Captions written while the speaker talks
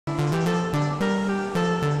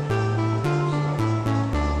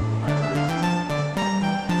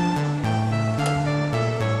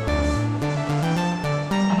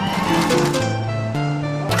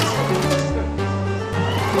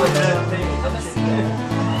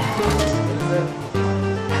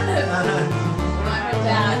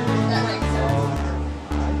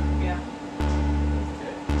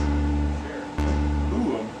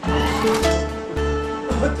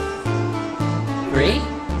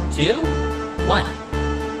2, 1.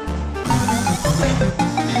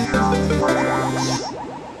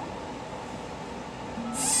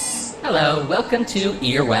 Hello, welcome to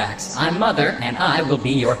Earwax. I'm Mother, and I will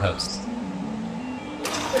be your host.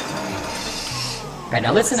 Alright,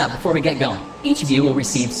 now listen up before we get going. Each of you will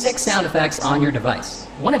receive 6 sound effects on your device.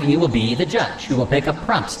 One of you will be the judge, who will pick a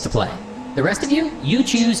prompt to play. The rest of you, you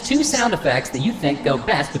choose 2 sound effects that you think go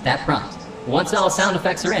best with that prompt. Once all sound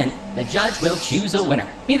effects are in, the judge will choose a winner.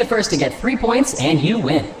 Be the first to get 3 points, and you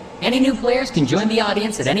win. Any new players can join the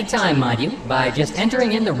audience at any time, mind you, by just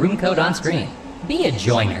entering in the room code on screen. Be a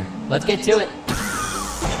joiner. Let's get to it.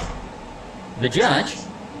 The judge.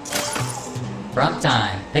 Prompt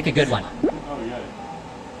time. Pick a good one.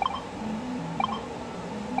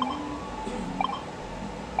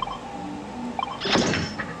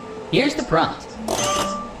 Here's the prompt.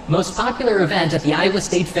 Most popular event at the Iowa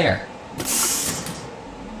State Fair.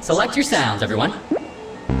 Select your sounds, everyone.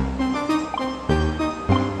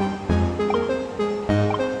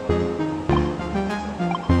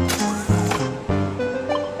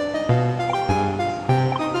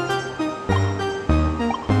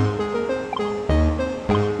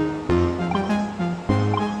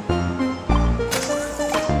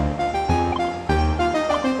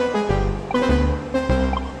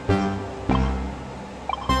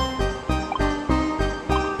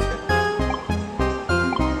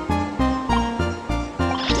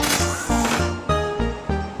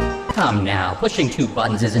 Come now, pushing 2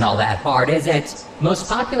 buttons isn't all that hard, is it? Most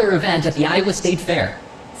popular event at the Iowa State Fair.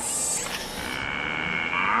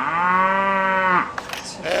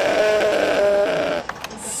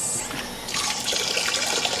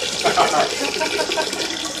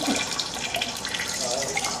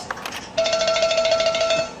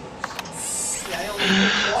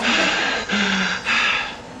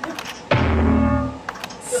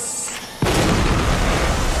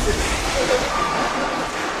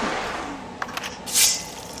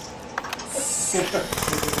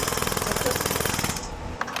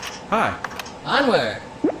 Hi. Onward!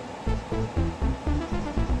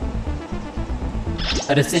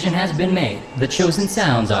 A decision has been made. The chosen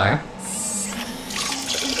sounds are...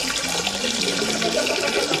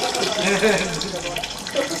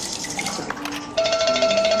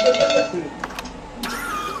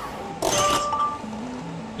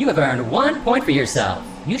 You have earned 1 point for yourself.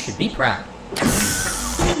 You should be proud.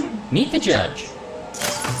 Meet the judge.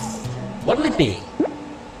 What'll it be?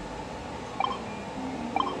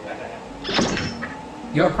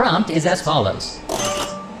 Your prompt is as follows.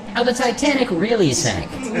 How the Titanic really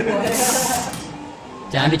sank.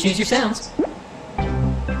 Time to choose your sounds.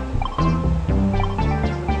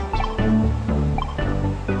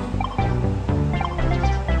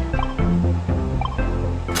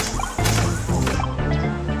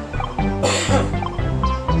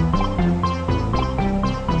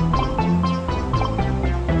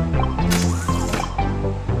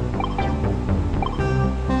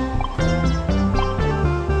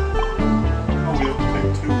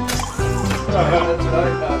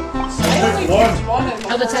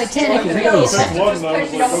 How the Titanic really sank.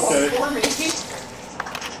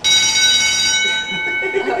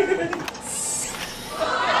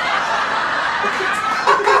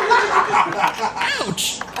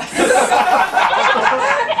 Ouch!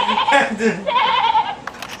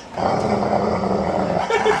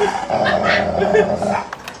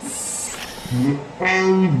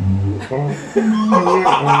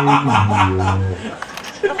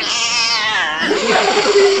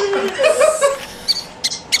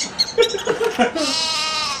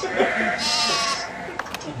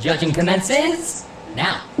 Judging commences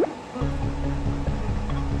now.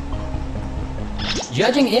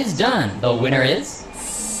 Judging is done. The winner is...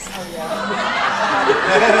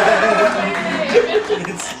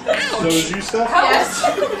 So is you stuff? Yes.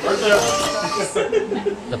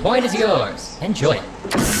 The point is yours. Enjoy it.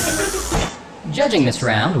 Judging this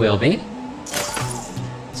round will be...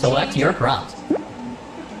 Select your prompt.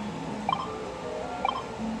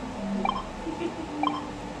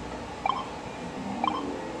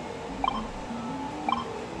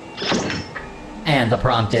 And the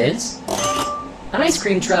prompt is... An ice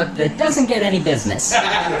cream truck that doesn't get any business.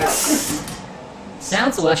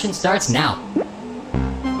 Sound selection starts now.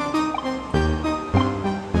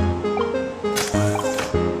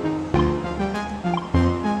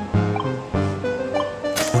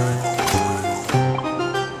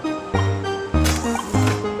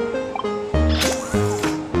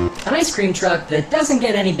 An ice cream truck that doesn't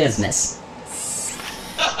get any business.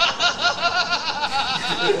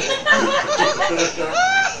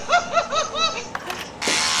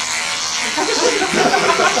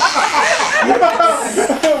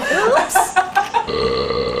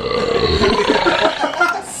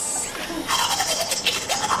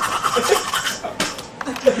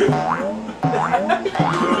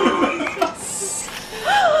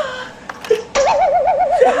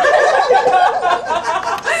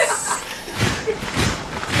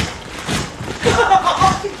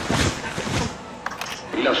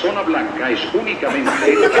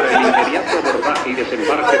 únicamente para el inmediato abordaje y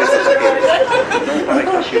desembarque de pasajeros, no para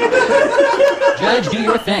estaciones. Judge, do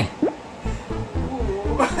your thing.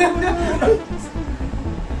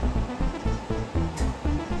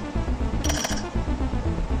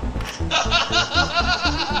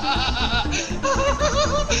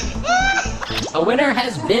 A winner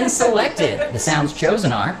has been selected. The sounds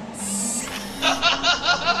chosen are...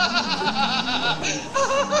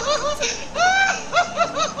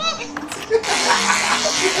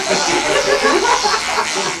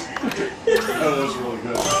 That was really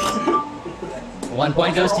good. 1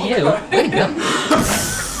 point goes to you. Way to go.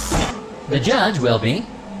 The judge will be...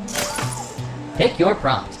 Pick your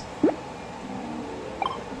prompt.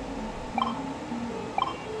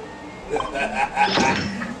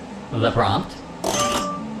 The prompt: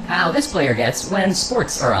 how this player gets when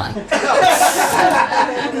sports are on.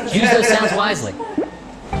 Choose those sounds wisely.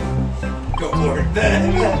 Go for it.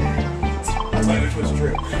 I'll tell you which was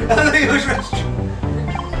true. I'll tell you which was true.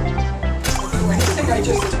 I think I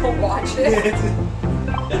just don't watch it.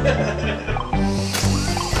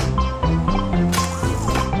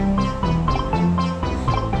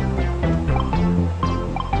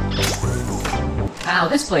 How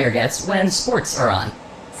this player gets when sports are on.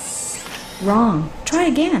 Wrong. Try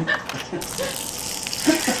again.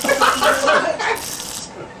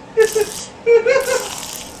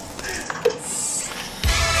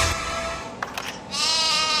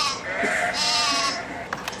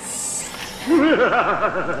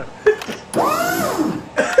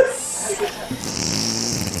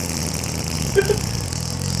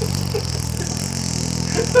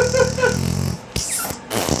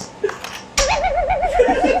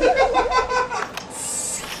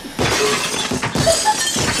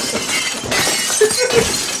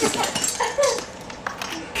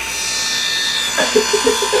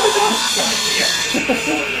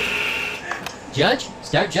 Judge,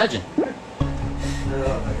 start judging.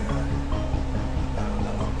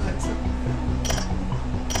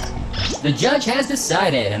 The judge has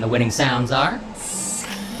decided, and the winning sounds are...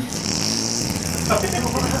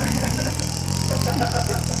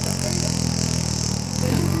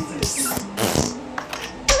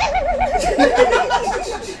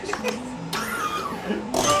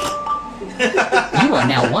 You are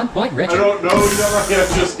now 1 point richer. I don't know, you never have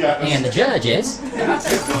just guessed. And the judge is...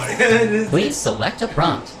 Please select a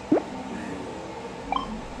prompt.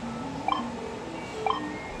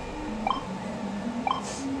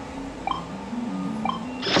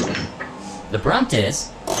 The prompt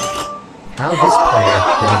is... How this player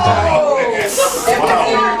will die.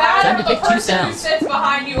 Time to pick two sounds. Who sits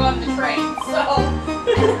behind you on the train, so...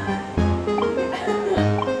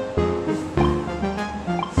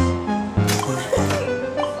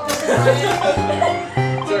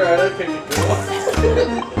 It's alright, I picked a good one.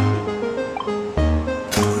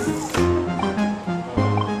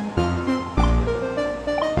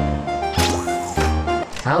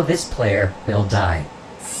 How this player will die.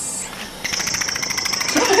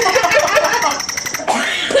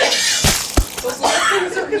 Those little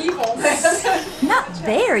things are evil, man. Not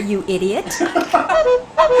there, you idiot.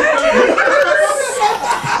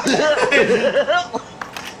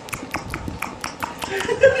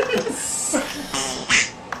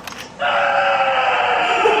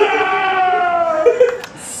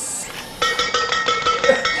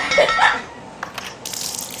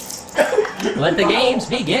 Let the games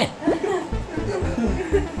begin.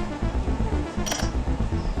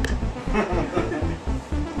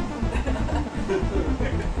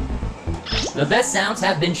 The best sounds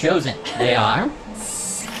have been chosen. They are...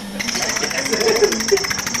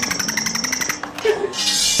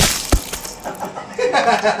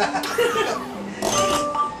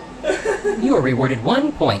 You are rewarded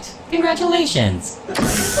 1 point. Congratulations.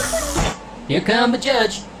 Here come the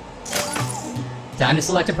judge. Time to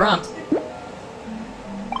select a prompt.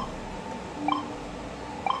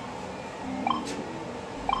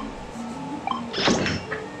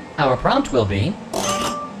 Our prompt will be...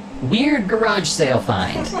 Weird garage sale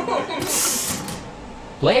find.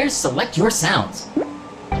 Players, select your sounds.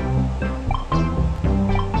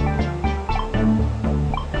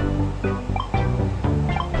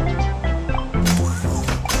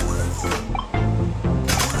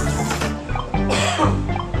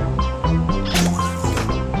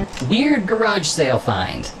 Weird garage sale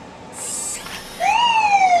find.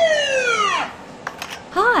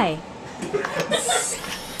 Hi.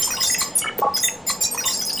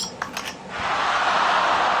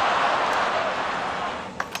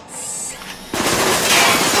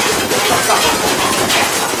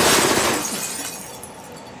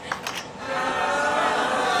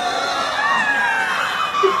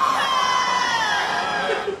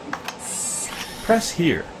 Press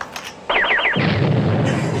here.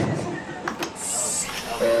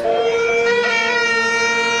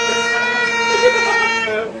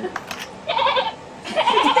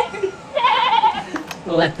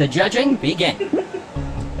 Let the judging begin.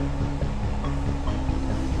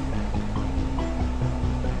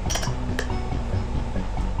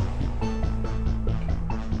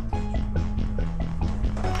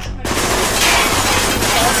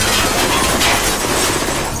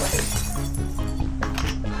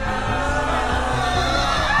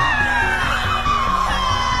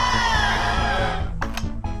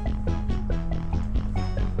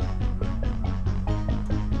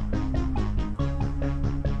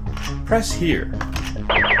 Press here.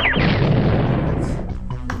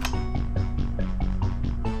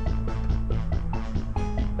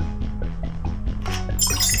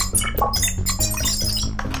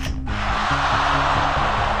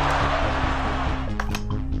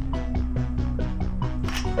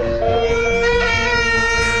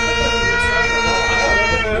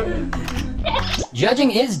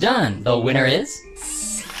 Judging is done. The winner is...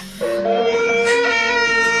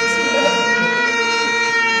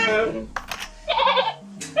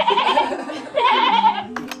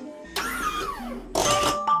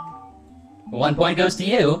 One point goes to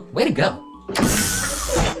you. Way to go.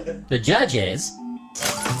 The judge is...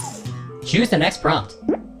 Choose the next prompt.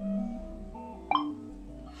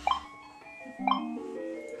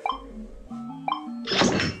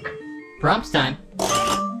 Prompt time.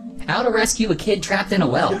 How to rescue a kid trapped in a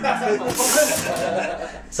well.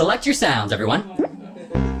 Select your sounds, everyone.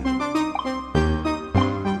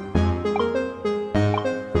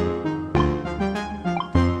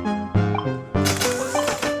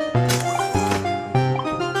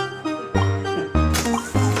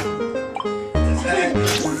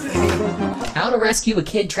 How to rescue a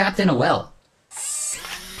kid trapped in a well.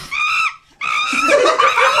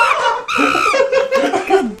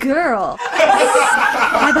 Good girl.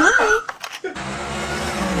 Bye-bye.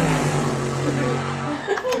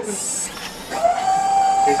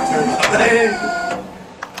 His turn.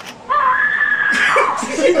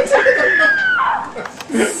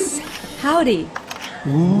 Howdy.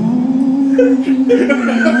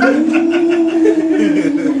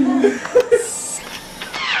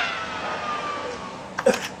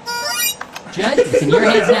 Judge, it's in your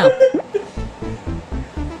hands now.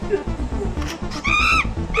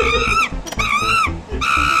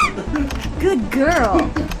 Good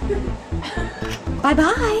girl.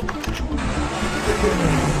 Bye-bye.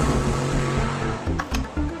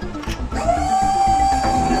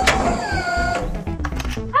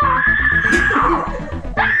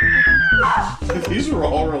 These are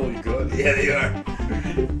all really good. Yeah, they are.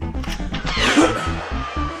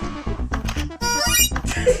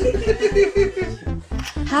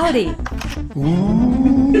 Howdy.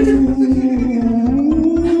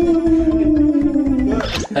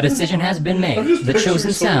 A decision has been made. The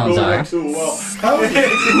chosen sounds are... That's all good,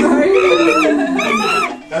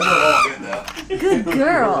 though. Good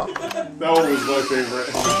girl. That one was my favorite.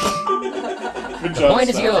 Good The job, point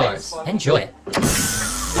is Steph. yours. Enjoy it.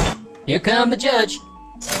 Here come the judge.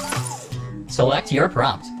 Select your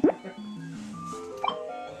prompt.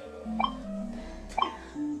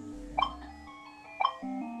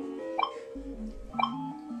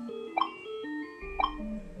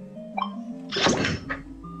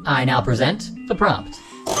 I now present the prompt.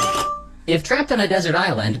 If trapped on a desert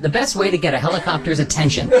island, the best way to get a helicopter's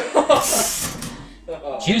attention.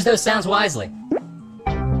 Choose those sounds wisely.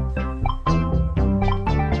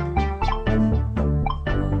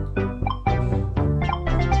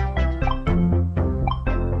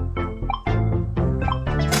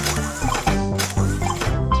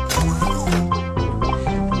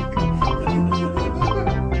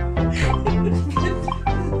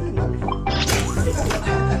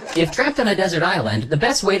 If trapped on a desert island, the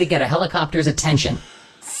best way to get a helicopter's attention.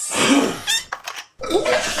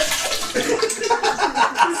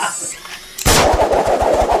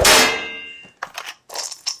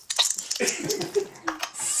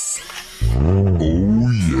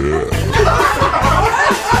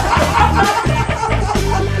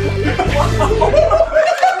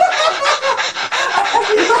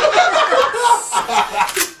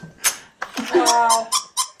 Wow.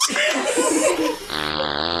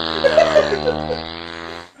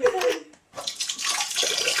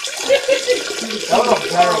 That was a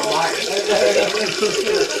better line. You didn't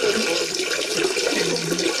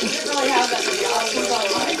really have that many options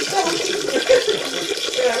online.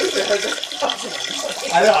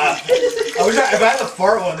 I know. I wish if I had the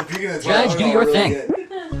fart one, the beginning of the Judge, do your thing. Good.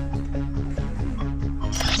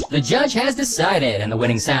 The judge has decided, and the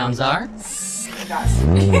winning sounds are... guys.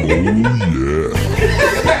 Oh,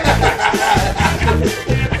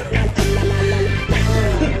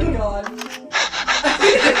 God.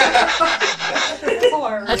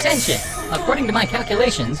 Attention! According to my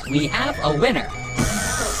calculations, we have a winner.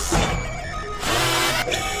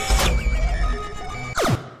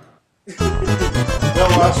 That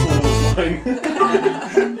last one was mine.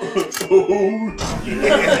 Oh,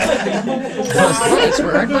 yeah. Those points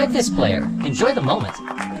were earned by this player. Enjoy the moment.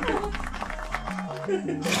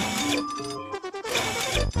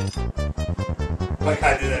 I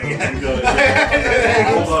gotta do that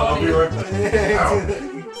again. Hold on, I'll be right back. Ow.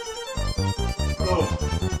 Oh.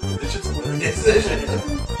 This shit's a winning decision.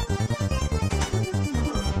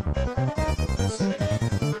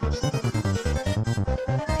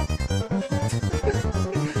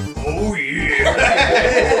 Oh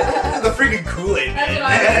yeah! The freaking Kool-Aid. That's what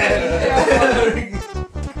I was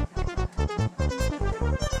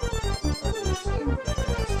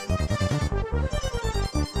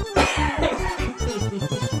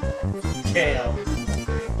Damn.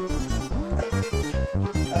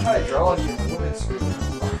 That's how I draw you.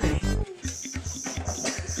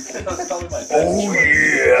 That's probably my best. Oh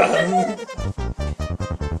yeah!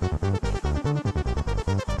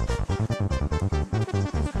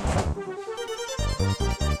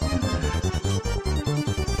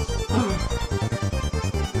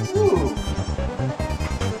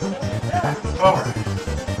 Alright.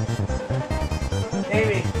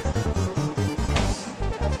 Amy. Is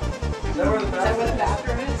that where the Is that where the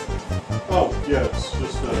bathroom is? Oh, yeah, it's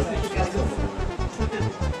just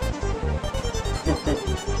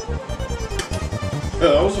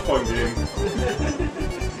yeah, that was a fun game.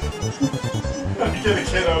 Get a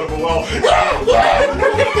kid out of a well.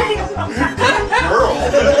 Girl.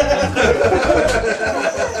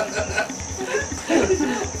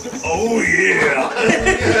 Oh yeah!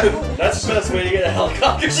 That's the best way to get a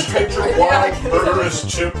helicopter straight from Wild murderous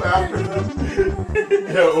chip after them.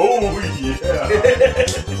 Yeah, oh yeah.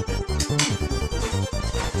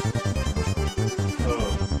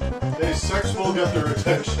 Hey, sex will get their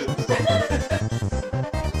attention.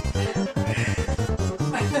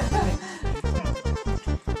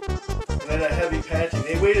 And then that heavy patching.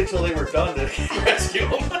 They waited till they were done to rescue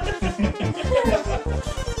him.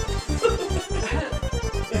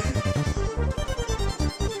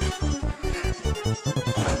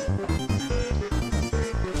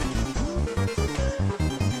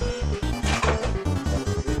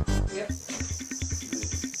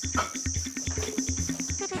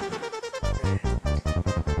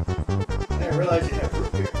 I realized you have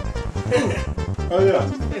root beer. Oh yeah.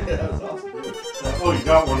 That was awesome. Oh, you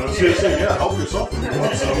got one. I was gonna say, yeah, help yourself if you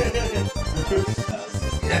want some.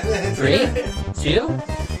 3, 2,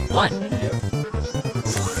 1.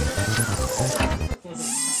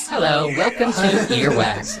 Hello, welcome to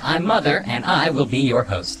Earwax. I'm Mother, and I will be your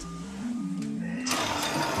host.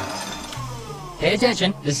 Pay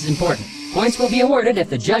attention, this is important. Points will be awarded if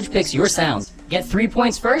the judge picks your sounds. Get 3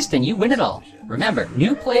 points first and you win it all. Remember,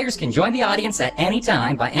 new players can join the audience at any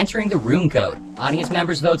time by entering the room code. Audience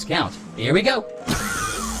members' votes count. Here we go.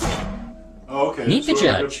 Oh, okay. Meet the so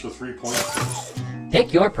judge. gets the 3 points first.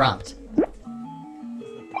 Pick your prompt.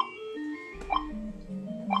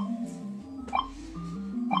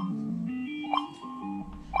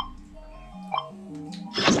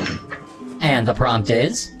 And the prompt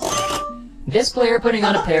is... this player putting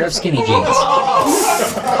on a pair of skinny jeans.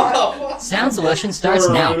 Sound selection starts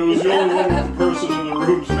now. It was the only one person in the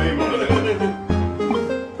room's name on it.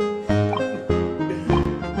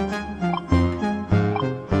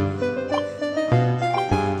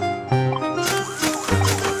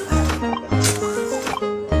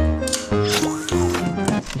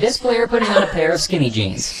 This player putting on a pair of skinny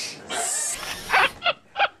jeans.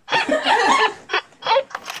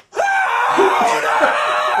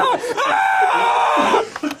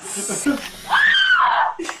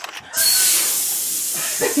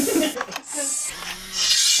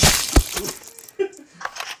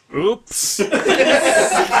 Oops.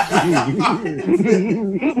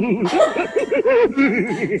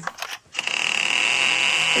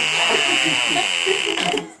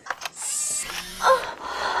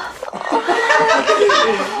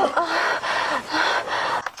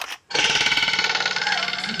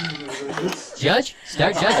 Judge,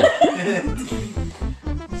 start judging.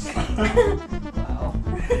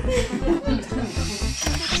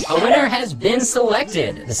 A winner has been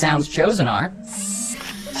selected. The sounds chosen are...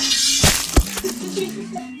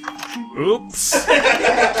 Oops.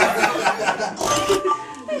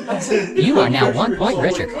 You are now 1 point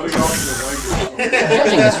richer. Cutting off the blanket.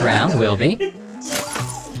 Judging this round will be...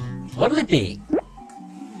 what'll it be?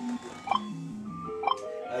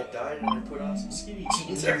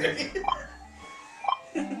 Sorry.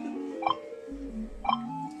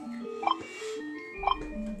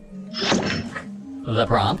 The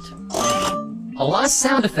prompt. A lost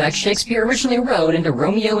sound effect Shakespeare originally wrote into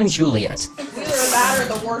Romeo and Juliet. It's either that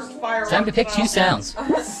or the worst fireworks. Time to pick two sounds.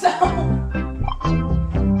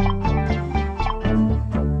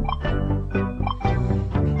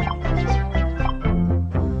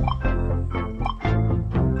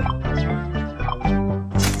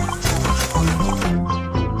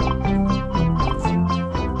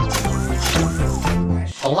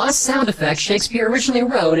 A lost sound effect Shakespeare originally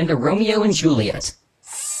wrote into Romeo and Juliet.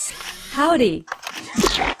 Howdy.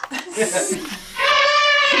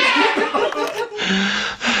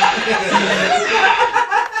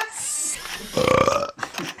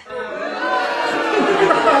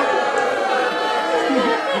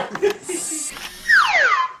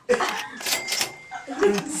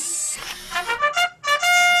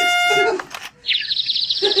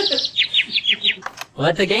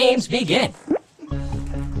 Let the games begin.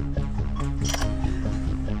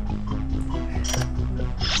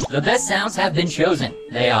 The best sounds have been chosen.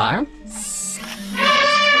 They are...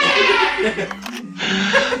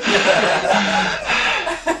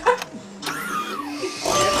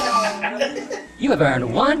 You have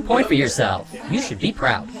earned 1 point for yourself. You should be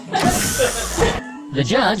proud. The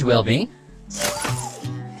judge will be...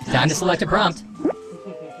 Time to select a prompt.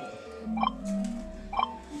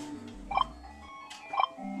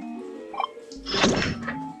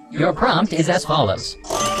 Your prompt is as follows.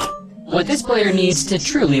 What this player needs to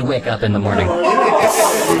truly wake up in the morning.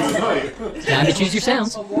 Time to choose your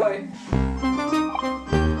sounds. Oh boy.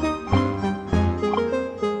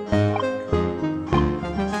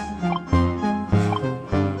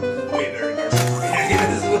 Way very hard.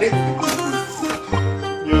 This way.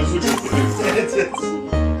 Yeah, it's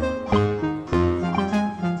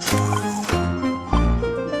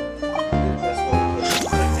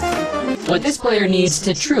What this player needs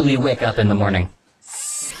to truly wake up in the morning.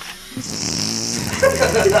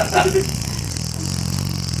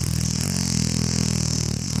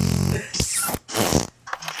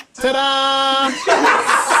 Ta-da!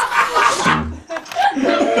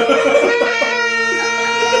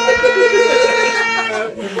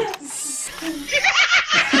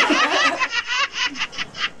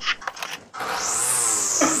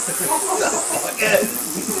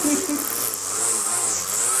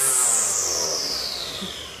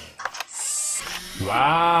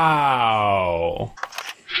 Wow.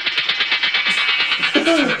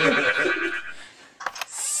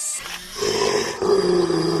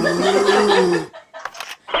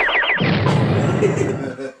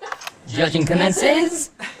 Judging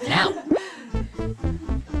commences now.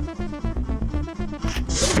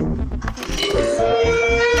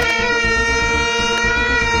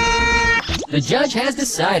 The judge has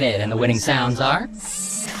decided, and the winning sounds are...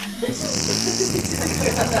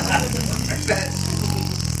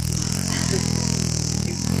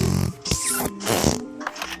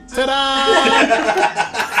 Ta-da!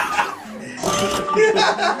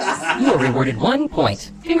 You are rewarded 1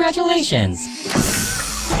 point. Congratulations.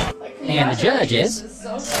 And the judge is...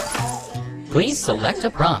 Please select a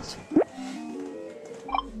prompt.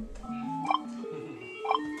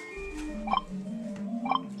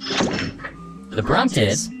 The prompt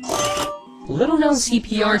is... Little known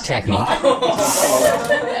CPR technique.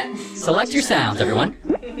 Select your sounds, everyone.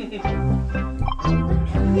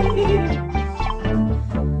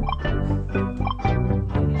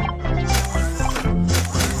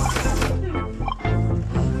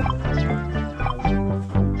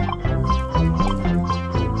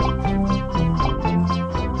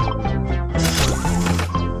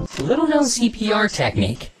 Little known CPR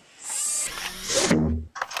technique.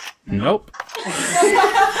 Nope.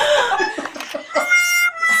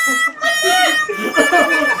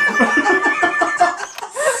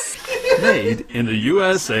 Made in the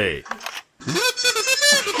USA.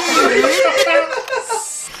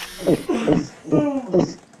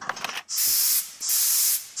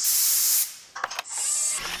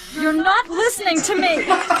 You're not listening to me.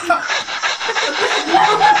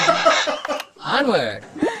 Onward.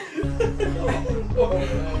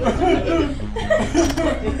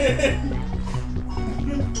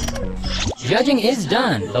 Judging is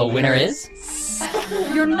done. The winner is...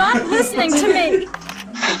 You're not listening to me.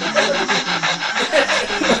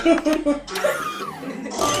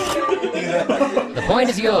 The point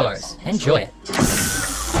is yours. Enjoy it.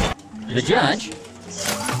 The judge...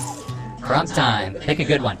 Prompt time. Pick a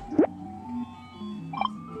good one.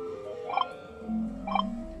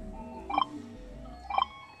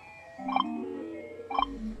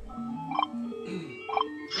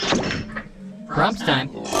 Prompt time.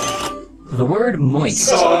 The word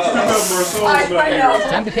moist. I know.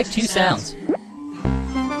 Time to pick two sounds.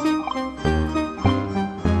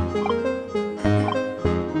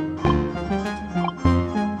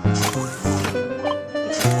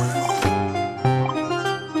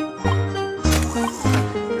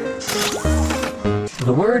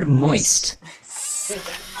 The word moist.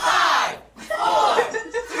 5, 4,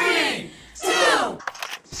 3, 2.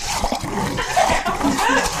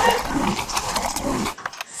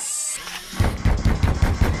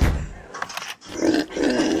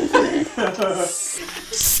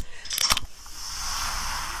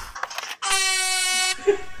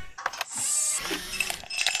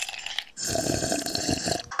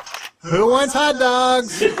 Who wants hot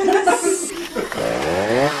dogs?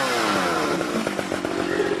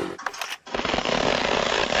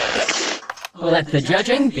 Let the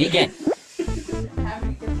judging begin.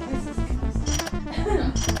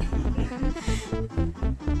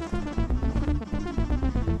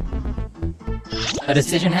 A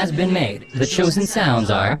decision has been made. The chosen sounds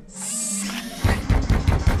are...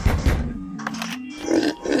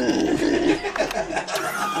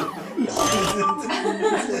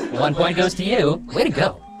 One point goes to you. Way to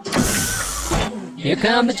go. Here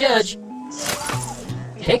come the judge.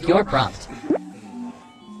 Pick your prompt.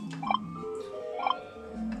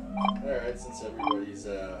 Alright, since everybody's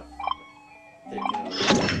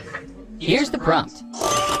taking Here's the prompt.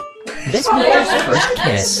 This player's first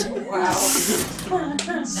kiss. Wow.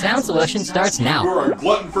 Sound selection starts now. You're a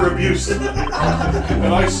glutton for abuse. And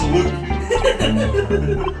I salute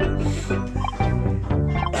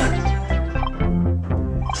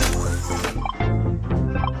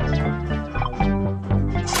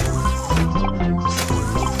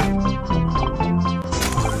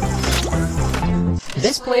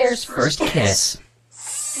This player's first kiss.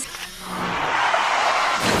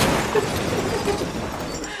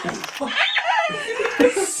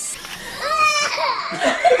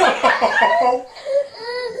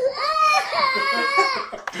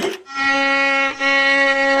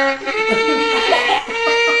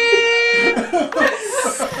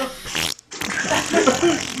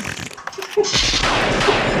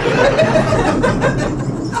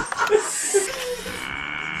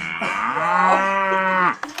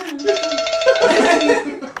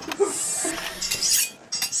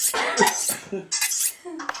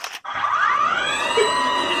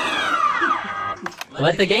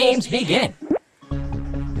 Let the games begin.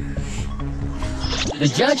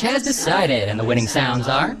 The judge has decided, and the winning sounds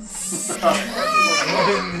are...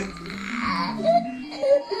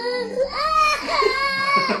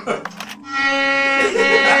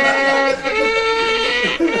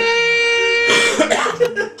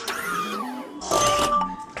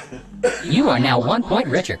 You are now 1 point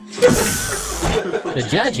richer. The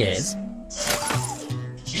judge is...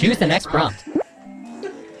 Choose the next prompt.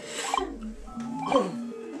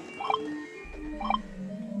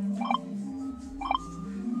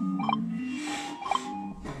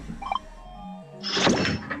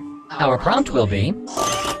 Our prompt will be,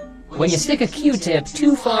 when you stick a Q-tip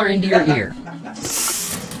too far into your ear.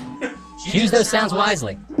 Choose those sounds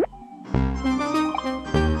wisely.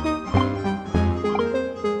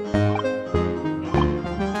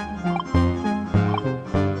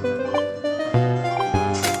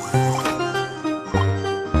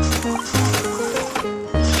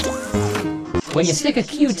 When you stick a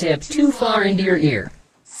Q-tip too far into your ear.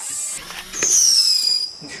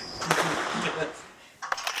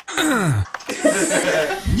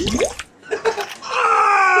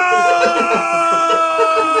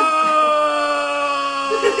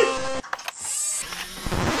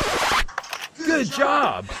 Good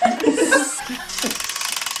job.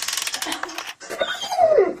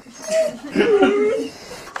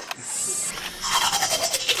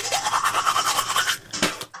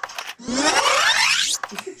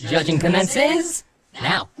 Judging commences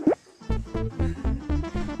now.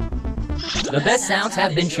 The best sounds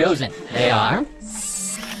have been chosen. They are...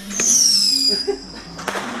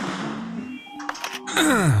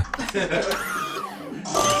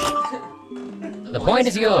 The point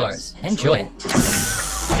is yours. Enjoy it.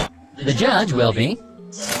 The judge will be...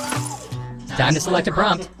 Time to select a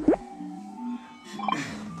prompt.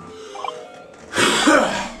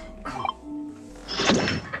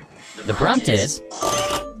 The prompt is...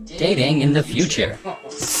 Dating in the future.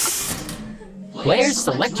 Players,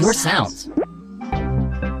 select your sounds.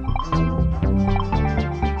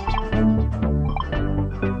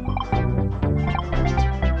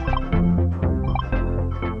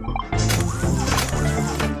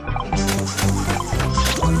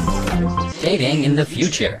 Dating in the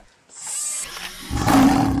future.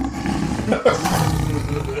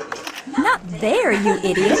 there, you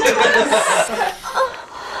idiot.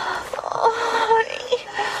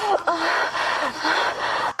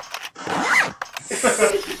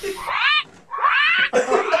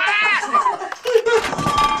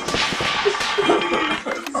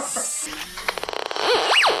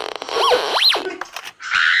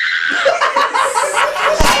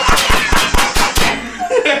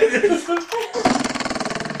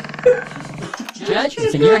 Judge,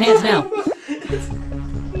 it's in your hands now.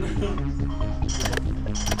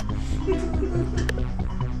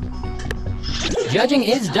 Judging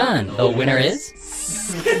is done. The winner is...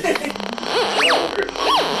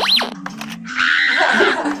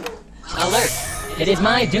 Alert! It is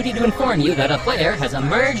my duty to inform you that a player has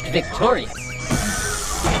emerged victorious.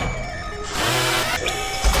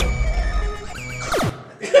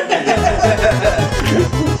 I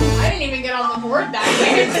didn't even get on the board that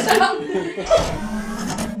way.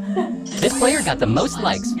 This player got the most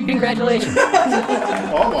likes. Congratulations.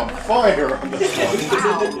 I'm on fire on this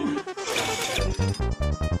one.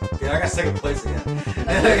 Yeah, I got second place again.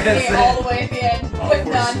 Okay, all the way at the end. Quick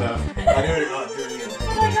Poor done. Steph. I knew it. Oh, do it again.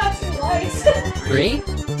 Oh, I got 2 likes. 3,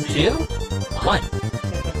 2, 1.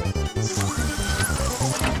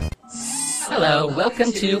 Hello,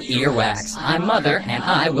 welcome to Earwax. I'm Mother, and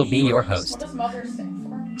I will be your host. What does mother stand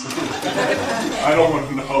for? I don't want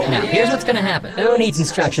to know. Now, here's what's gonna happen. Who needs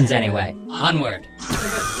instructions anyway? Onward.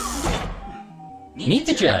 Meet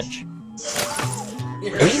the judge.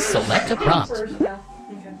 Please select a prompt.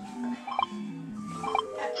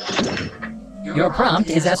 Your prompt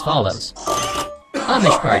is as follows.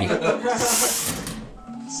 Amish Party.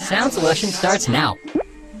 Sound selection starts now.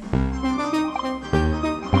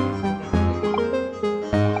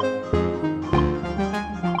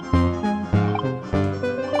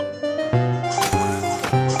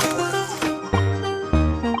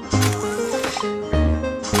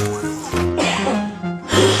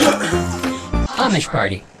 Amish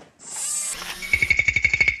Party.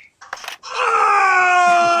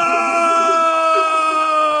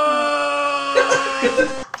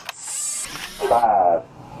 Five,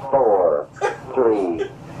 four, three,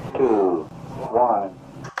 two, one.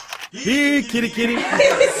 Here, kitty kitty.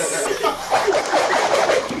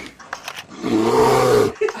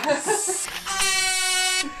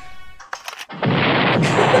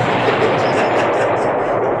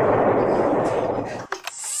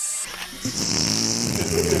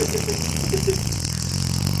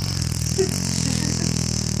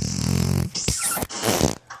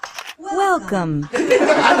 Welcome.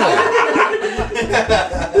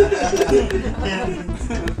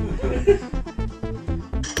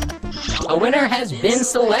 A winner has been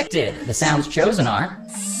selected. The sounds chosen are...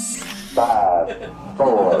 5,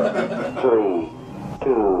 4, 3,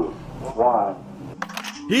 2, 1.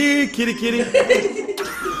 Here, kitty kitty.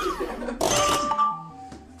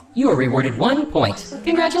 You are rewarded 1 point.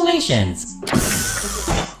 Congratulations!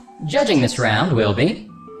 Judging this round will be...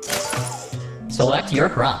 Select your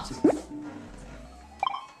prompt.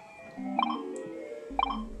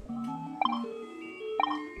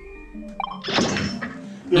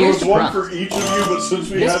 There Here's was the one prompt. for each of you, but since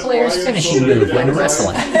we This had player's Brian, finishing so move they when got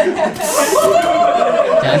wrestling. time.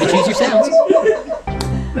 Time to choose your sounds.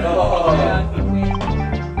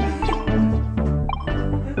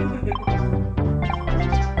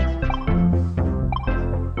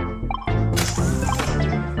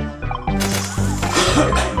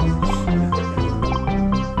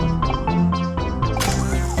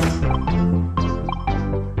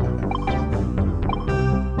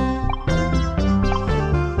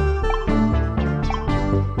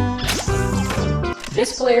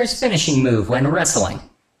 This player's finishing move when wrestling.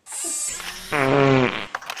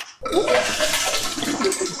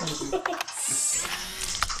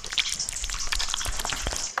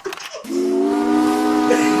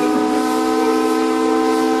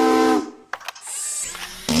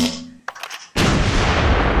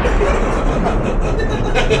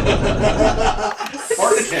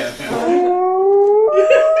 Fart can.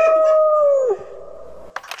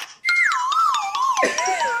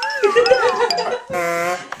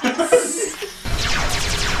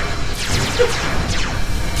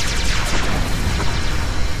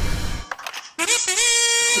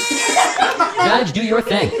 Judge, do your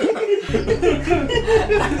thing.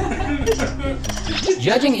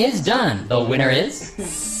 Judging is done. The winner is...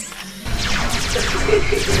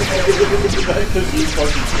 Because you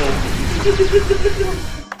fucking told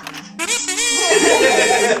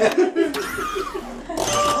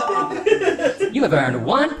me. You have earned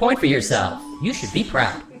 1 point for yourself. You should be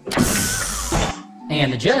proud.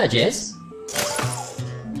 And the judge is...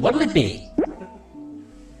 What'll it be?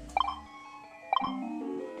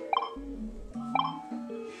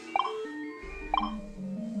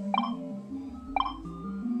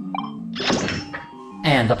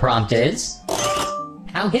 And the prompt is...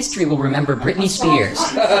 How history will remember Britney Spears.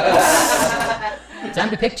 Time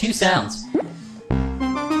to pick 2 sounds.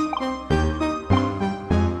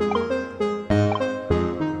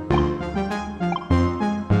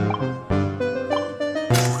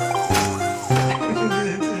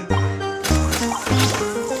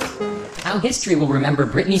 How history will remember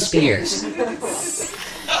Britney Spears.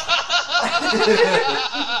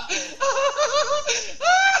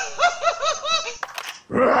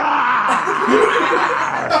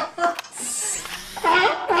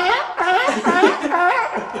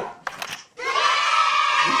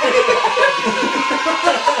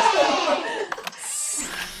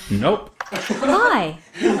 Nope. Hi.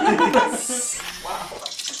 I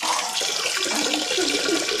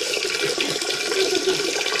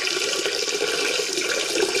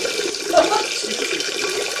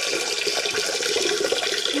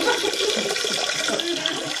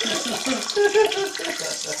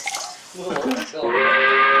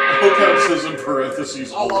hope that says in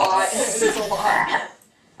parentheses A lot. It's a lot.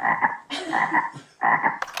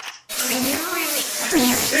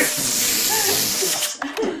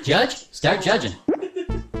 Judge, start judging.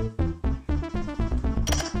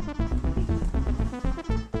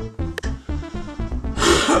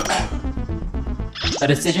 A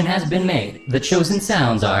decision has been made. The chosen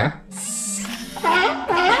sounds are...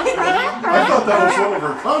 I thought that was one of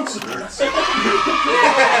her consonants.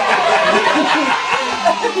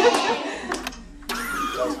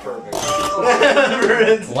 That's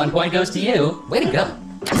perfect. 1 point goes to you. Way to go.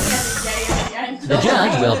 The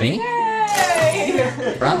judge will be...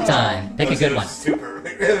 Yay! Prompt time. Pick a good one. Too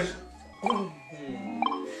perfect.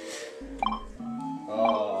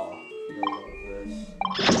 Oh,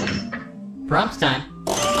 this. Prompt time.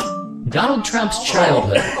 Donald Trump's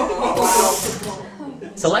childhood.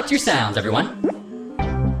 Select your sounds, everyone.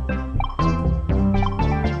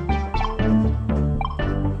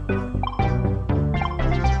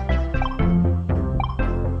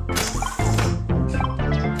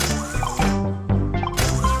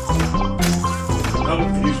 None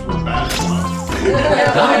of these were bad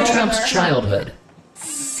enough. Donald Trump's childhood.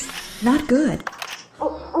 Not good.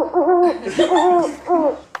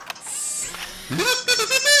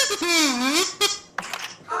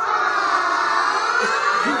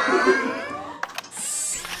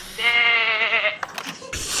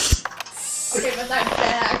 Okay, but that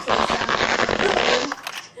actually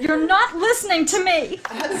sounds You're not listening to me.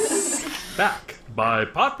 Back by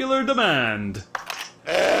popular demand.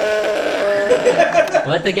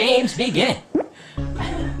 Let the games begin.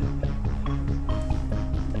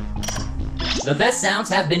 The best sounds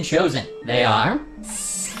have been chosen. They are...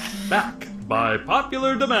 Back by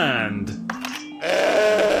popular demand.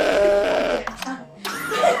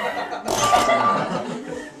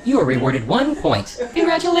 You are rewarded 1 point.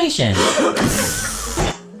 Congratulations.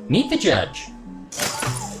 Meet the judge.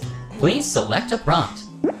 Please select a prompt.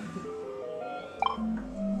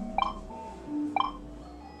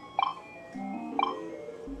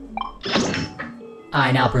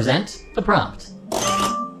 I now present the prompt.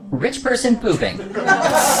 Rich person pooping.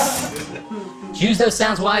 Choose those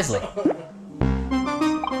sounds wisely.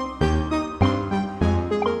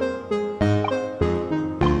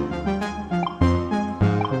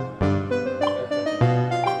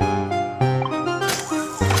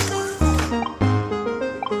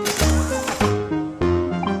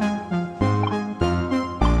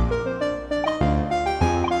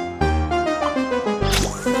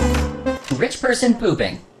 Rich person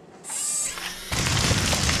pooping.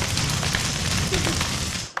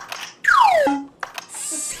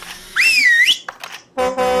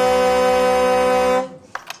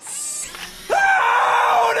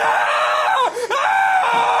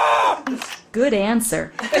 Good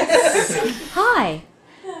answer. Hi.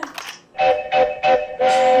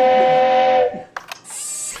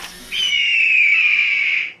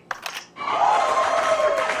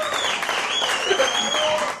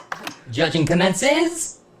 Judging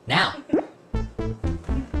commences now.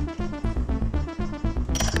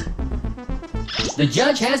 The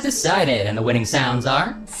judge has decided, and the winning sounds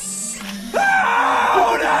are...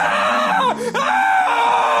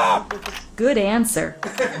 Good answer.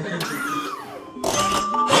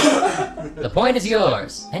 The point is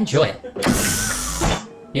yours. Enjoy it.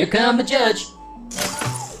 Here come the judge.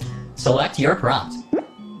 Select your prompt.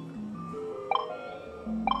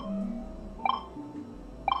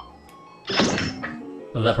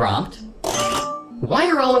 The prompt. Why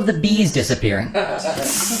are all of the bees disappearing?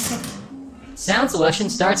 Sound selection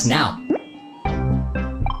starts now.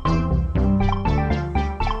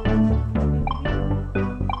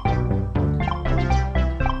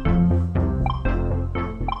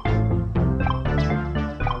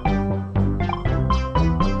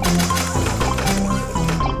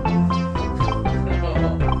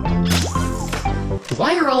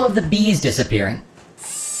 Why are all of the bees disappearing?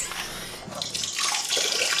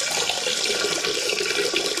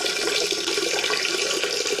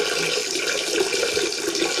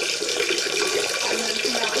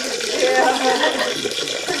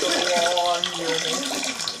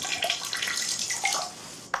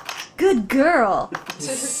 Good girl.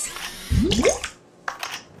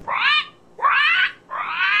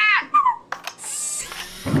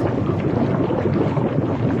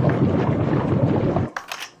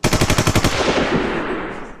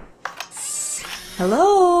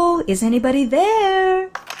 Hello? Is anybody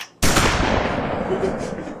there?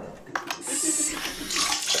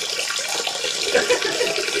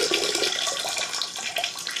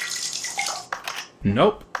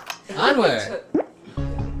 Nope. Onward!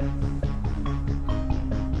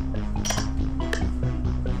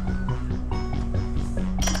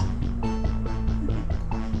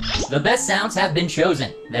 The best sounds have been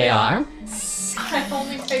chosen. They are... I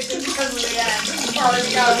only picked it because of the end.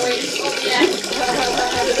 Already gotta wait until the end.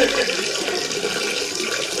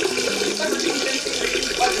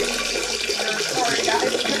 Sorry,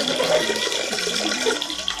 guys.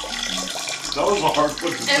 That was a hard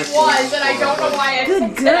one to pick. It was, and I don't know why I Good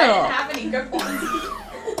picked it. I girl. didn't have any good ones.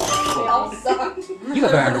 They all sucked. You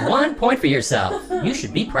have earned 1 point for yourself. You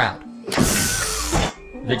should be proud.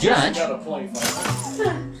 The judge, Got a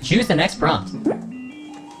 25. choose the next prompt.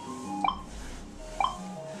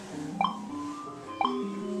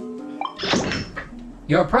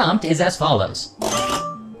 Your prompt is as follows.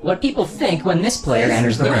 What people think when this player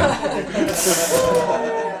enters the room.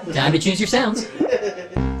 Time to choose your sounds.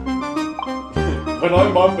 When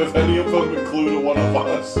I'm up, if any of them include one of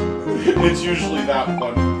us, it's usually that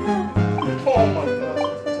one. Oh my god.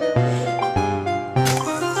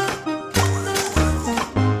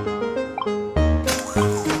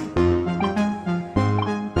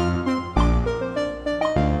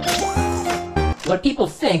 What people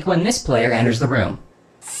think when this player enters the room.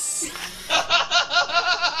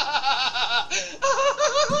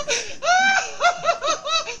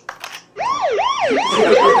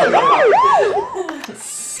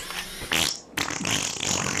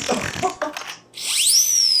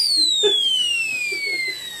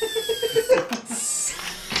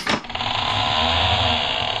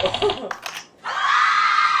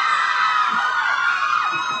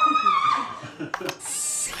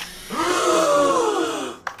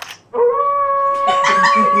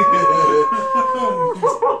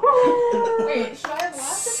 Wait, should I have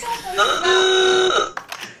laughed at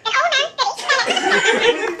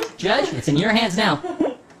that? Judge, it's in your hands now.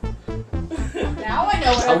 Now I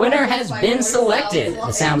know what A winner has been selected.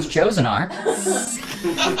 The sounds chosen are...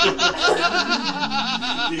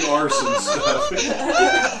 The arson stuff.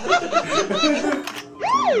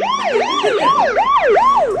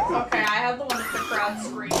 Okay, I have the one with the crowd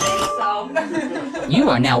screaming, so... You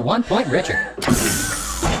are now 1 point richer.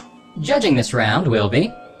 Judging this round will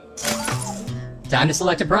be... Time to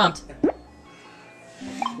select a prompt.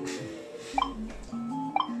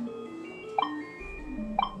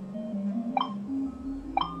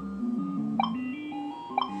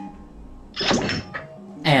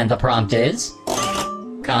 And the prompt is...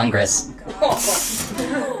 Congress.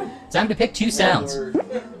 Time to pick 2 sounds.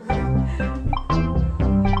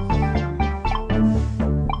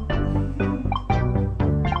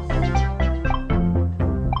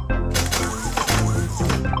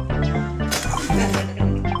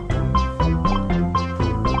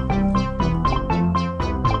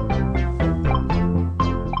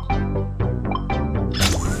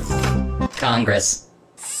 Congress.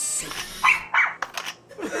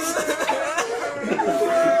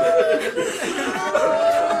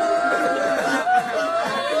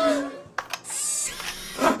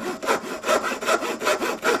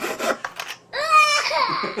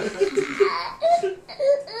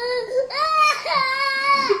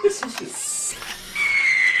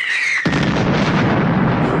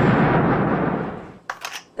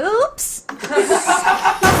 Oops.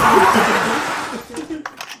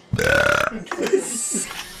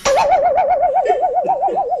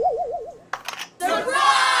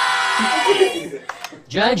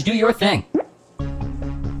 Judge, do your thing.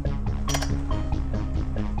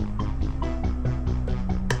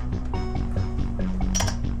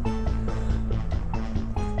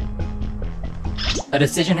 A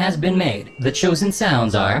decision has been made. The chosen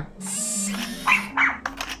sounds are...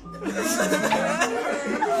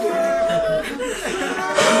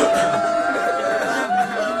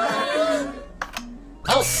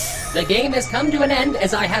 Oh, the game has come to an end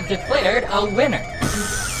as I have declared a winner.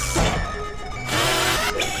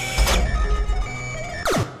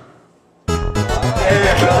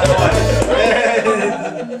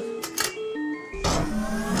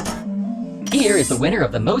 winner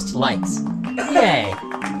of the most likes. Yay!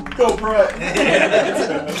 Go, Brett!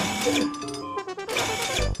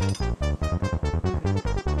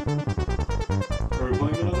 Are we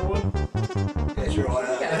playing another one? Yeah, sure, why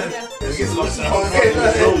not? Yeah. This gets fun stuff.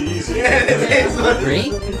 It's really easy.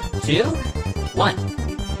 3, 2, 1.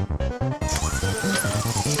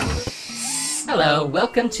 Hello,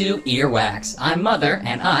 welcome to Earwax. I'm Mother,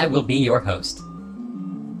 and I will be your host.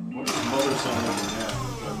 What does mother sound like?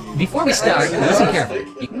 Yeah. Before we start, listen carefully.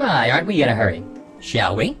 My, aren't we in a hurry?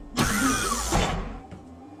 Shall we?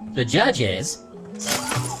 The judge is...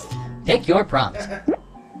 Pick your prompt.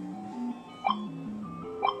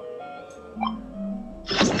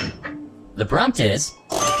 The prompt is...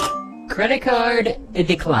 Credit card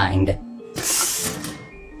declined.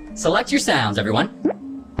 Select your sounds, everyone.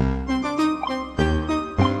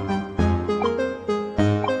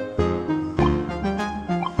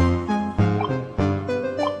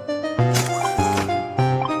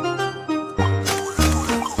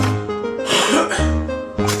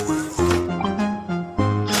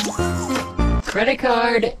 Credit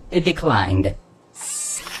card declined.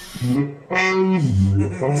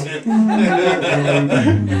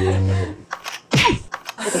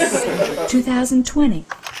 2020.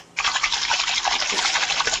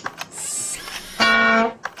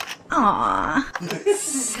 Aww.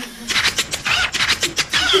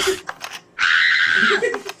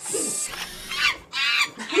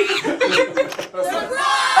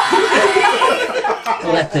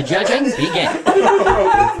 Let the judging begin.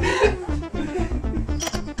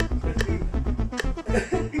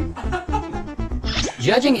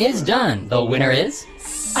 Judging is done. The winner is...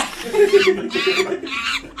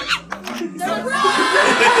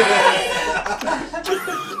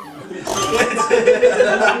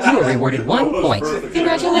 You were rewarded 1 point.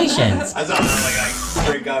 Congratulations. I thought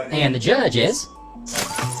like I got it. And the judge is...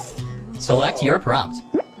 Select your prompt.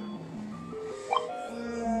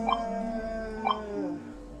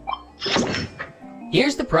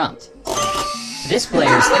 Here's the prompt. This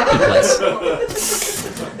player's happy place.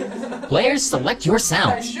 Players, select your I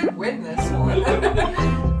sound. should win this one.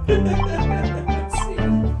 Let's see.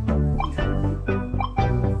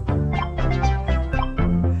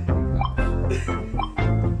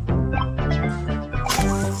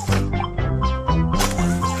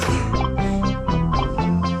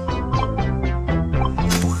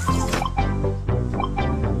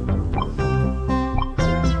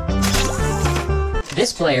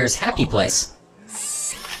 This player's happy place.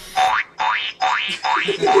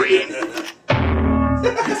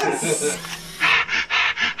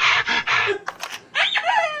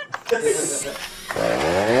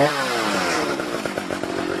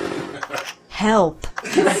 Help.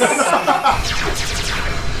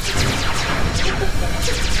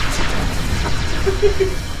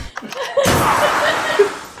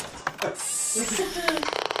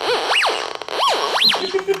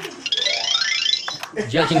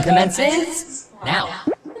 Judging commences now.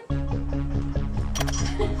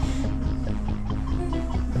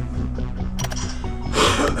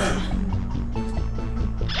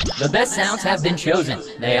 The best sounds have been chosen.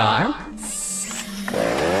 They are...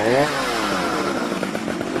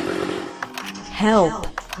 Help.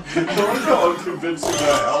 I don't know how convincing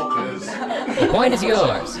that help is. The point is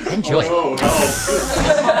yours. Enjoy it. Oh,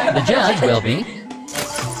 no. The judge will be...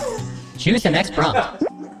 Choose the next prompt.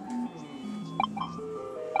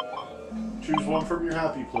 Choose one from your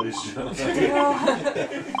happy place, John.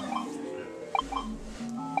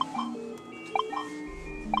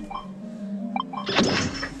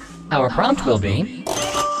 Our prompt will be...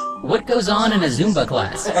 What goes on in a Zumba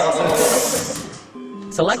class?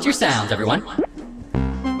 Select your sounds, everyone.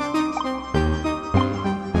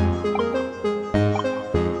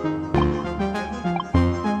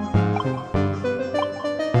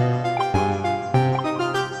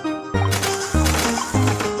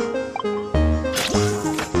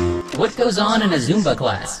 What goes on in a Zumba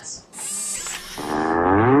class?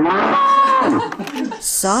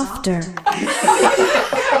 Softer.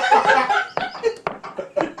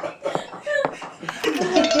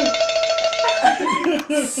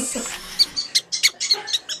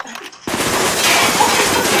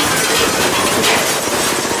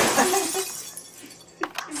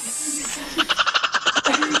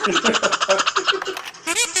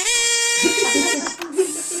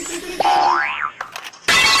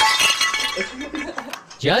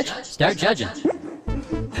 Judge, start judging.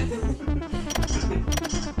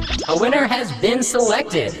 A winner has been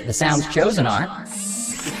selected. The sounds chosen are...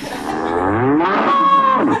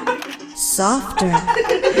 Softer.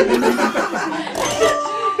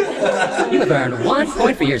 You have earned 1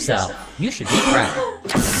 point for yourself. You should be proud.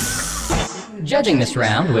 Judging this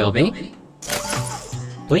round will be...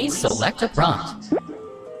 Please select a prompt.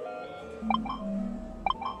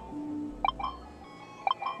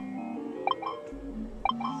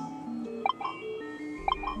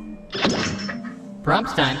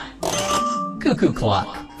 Prompt time. Cuckoo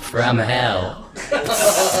clock from hell.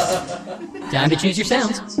 Time to choose your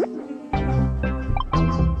sounds.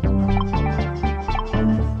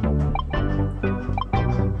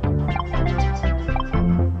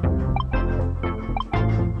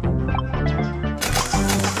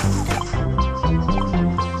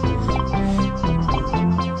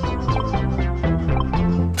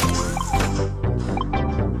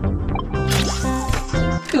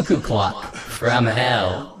 Cuckoo clock from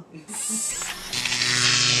hell.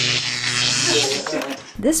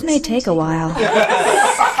 This may take a while.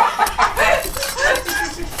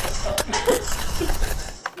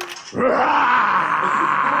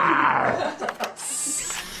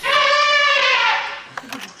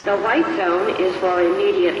 The white zone is for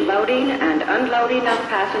immediate loading and unloading of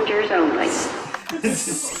passengers only.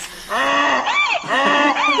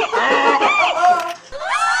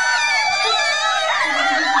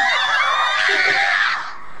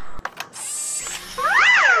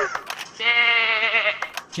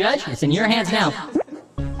 Judge, it's in your hands now.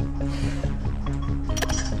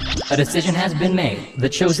 A decision has been made. The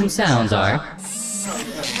chosen sounds are...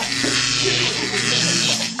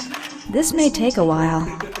 This may take a while.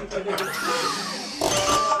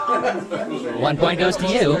 1 point goes to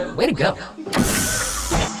you. Way to go.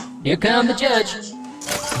 Here come the judge.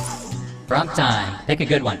 Prompt time. Pick a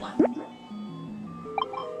good one.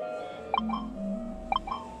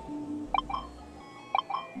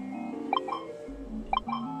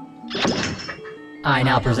 I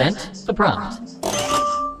now present the prompt.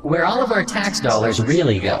 Where all of our tax dollars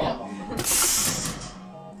really go.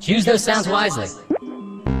 Choose those sounds wisely.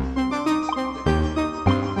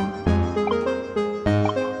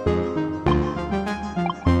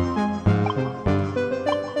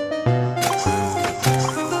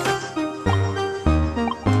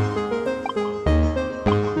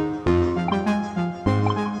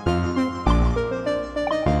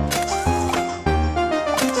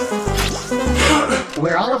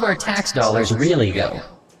 Where all of our tax dollars really go.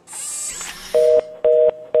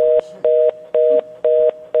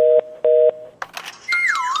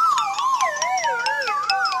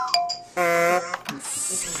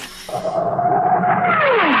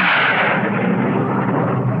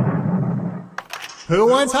 Who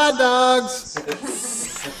wants hot dogs?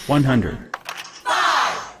 100.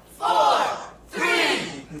 5, 4, 3,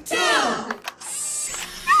 2.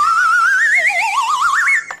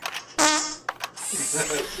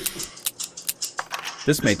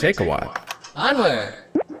 This may take a while. Onward!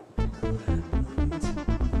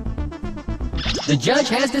 The judge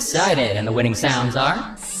has decided, and the winning sounds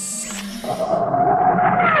are...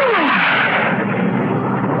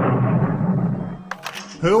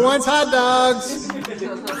 Who wants hot dogs?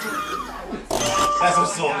 That's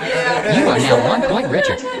what's so good. You are now 1 point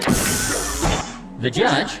richer. The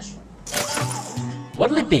judge...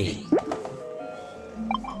 What'll it be?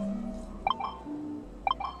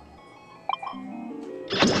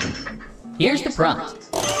 Here's the prompt.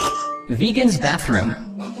 Vegan's bathroom.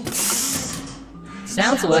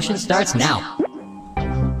 Sound selection starts now.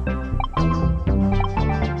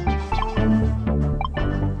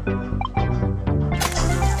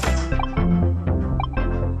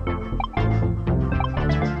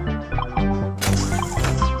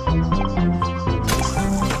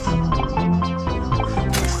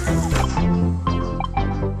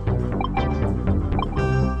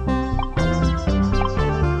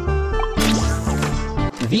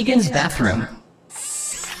 Vegan's bathroom.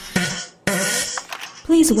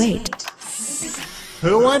 Please wait.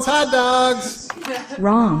 Who wants hot dogs?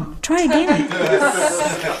 Wrong. Try again.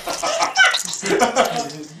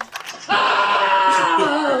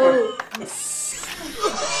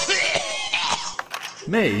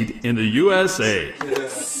 Made in the USA.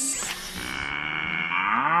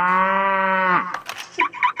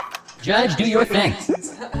 Judge, do your thing.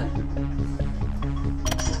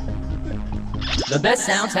 The best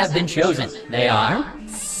sounds have been chosen. They are...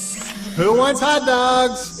 Who wants hot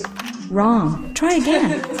dogs? Wrong. Try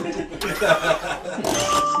again.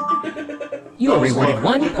 You are rewarded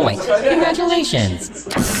 1 point. Congratulations!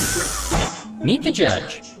 Meet the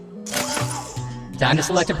judge. Time to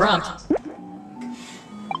select a prompt.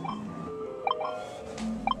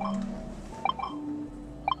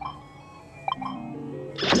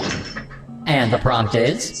 And the prompt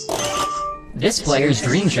is... This player's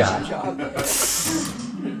dream job.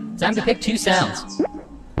 Time to pick 2 sounds.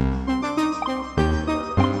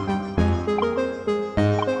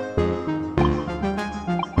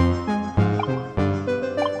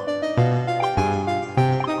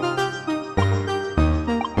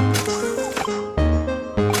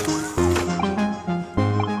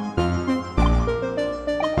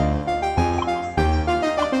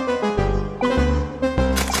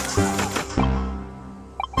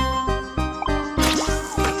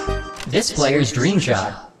 this player's dream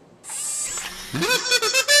job.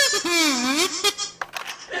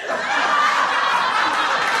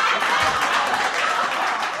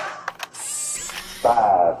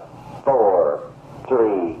 5, 4,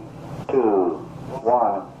 3, 2,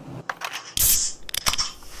 1.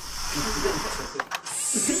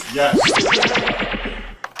 Yes.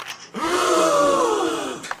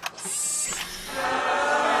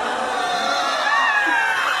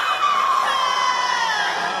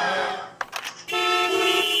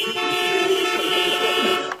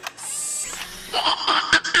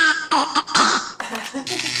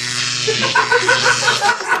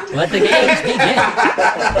 Let the games begin.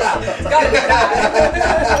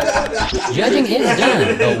 Judging is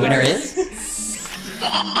done. The winner is...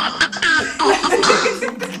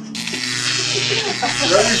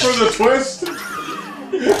 Ready for the twist?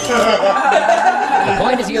 The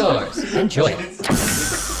point is yours. Enjoy it.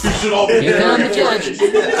 You should all be Here there. comes the judge.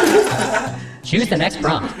 Choose the next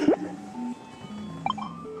prompt.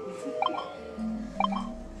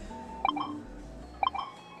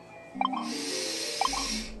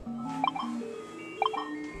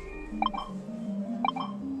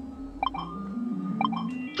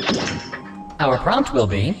 Our prompt will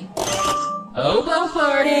be... Oboe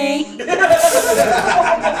party!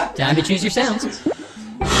 Time to choose your sounds.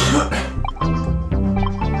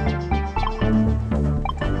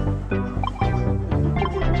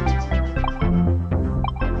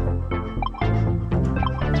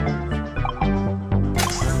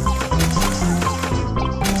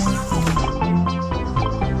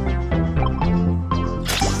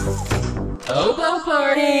 Oboe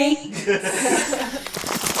party!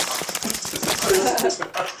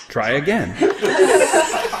 Try again.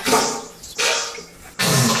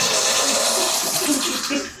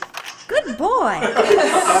 Good boy.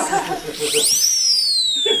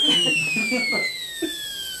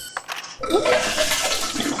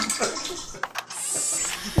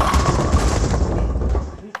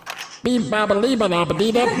 Beep babba ba da ba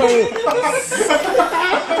dee da boo.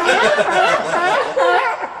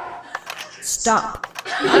 Stop.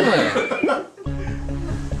 Onward.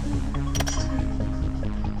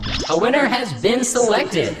 A winner has been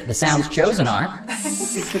selected. The sounds chosen are...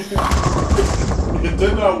 It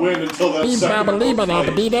did not win until that Beep second. babba ba da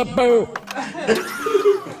ba dee da boo.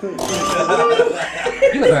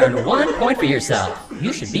 You have earned 1 point for yourself.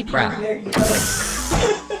 You should be proud.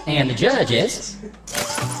 And the judge is...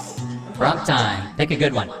 Prompt time. Pick a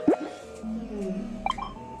good one.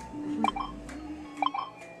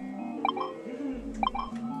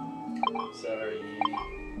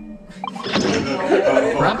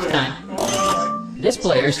 Prompt time. This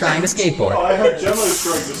player is trying to skateboard. I had Gemma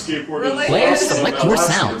trying to skateboard. Really? Players, select your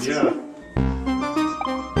sounds. Yeah.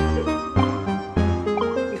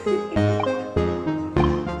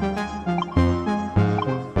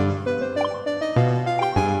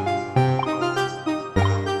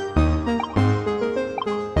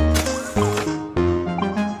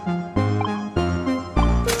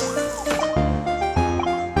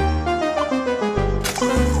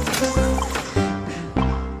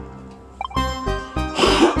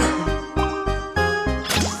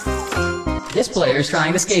 This player is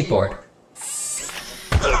trying to skateboard.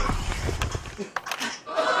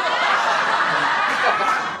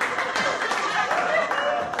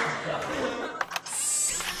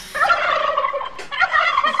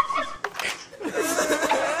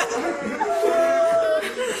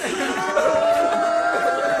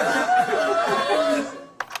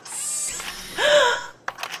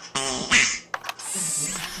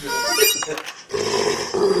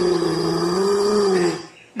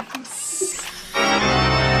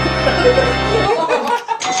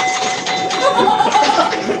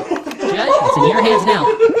 Judge, it's in your hands now.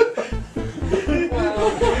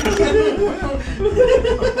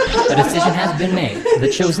 A decision has been made. The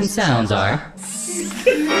chosen sounds are...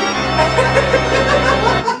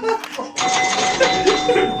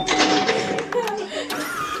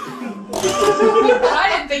 I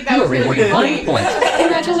didn't think that You are was gonna be rewarded 1 funny. point.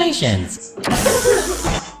 Congratulations.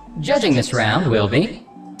 Judging this round will be...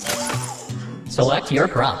 Select your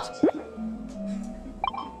prompt.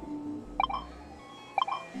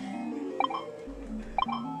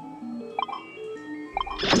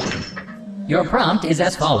 Your prompt is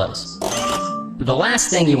as follows. The last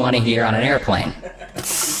thing you want to hear on an airplane.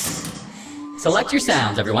 Select your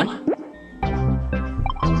sounds, everyone.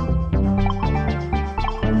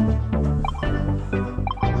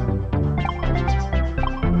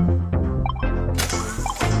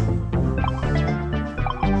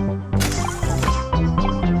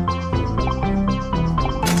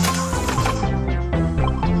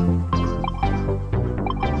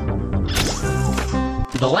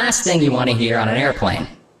 last thing you want to hear on an airplane.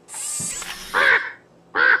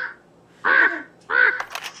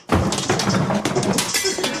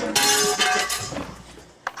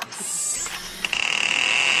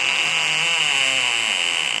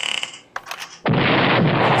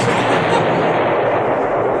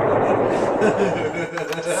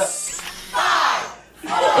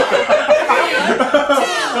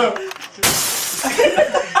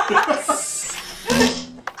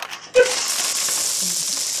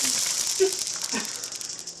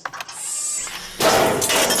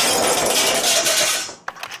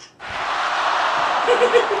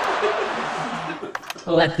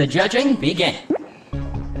 Let the judging begin.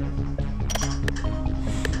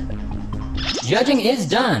 Judging is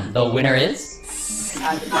done. The winner is...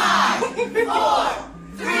 5, 4,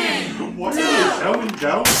 3, Why are you counting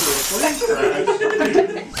down for a plane crash?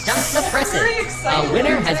 Stop the presses. A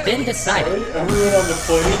winner has been decided. Everyone on the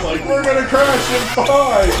plane like, we're gonna crash in 5,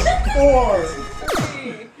 4.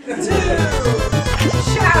 3, 2,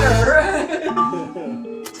 shatter.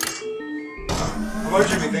 How much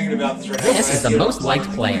have you been thinking about this right now? This is the most liked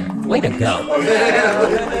player. Way to go. Oh,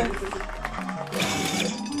 yeah.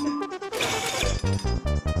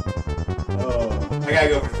 I gotta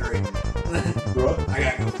go for 3. What? I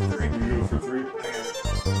gotta go for 3. You go for 3? I gotta,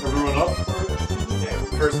 Everyone up for it? yeah,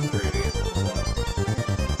 first 3.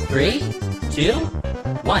 3, 2,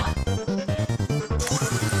 1.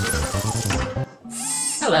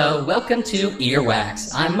 Hello, welcome to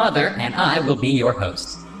Earwax. I'm Mother, and I will be your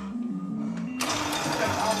host.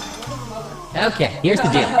 Okay, here's the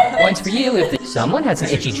deal. Points for you if someone has an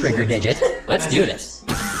itchy trigger digit. Let's do this.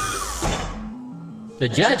 The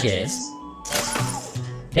judge is...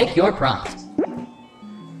 Pick your prompt.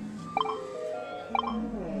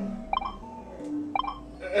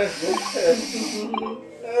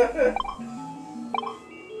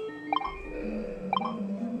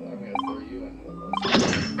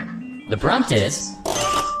 The prompt is...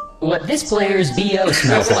 What this player's BO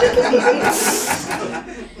smells like.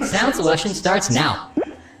 Sound selection starts now.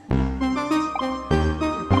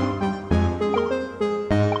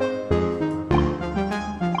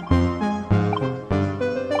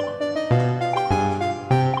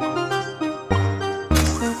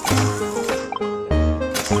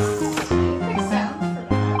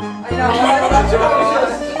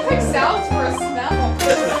 Pick sounds for a smell.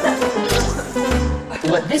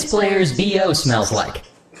 What this player's BO smells like.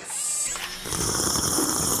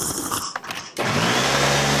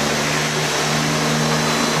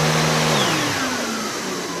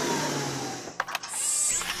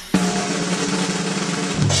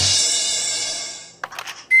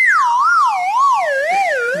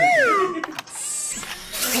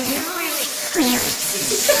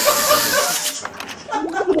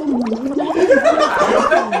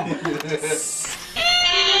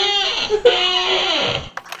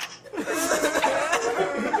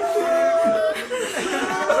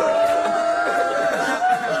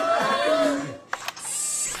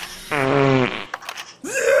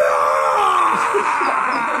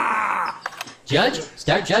 Judge,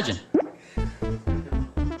 start judging.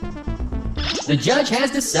 The judge has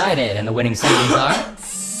decided, and the winning sounds are...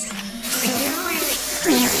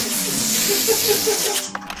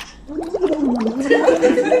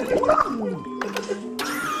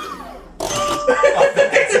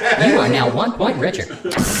 You are now 1 point richer.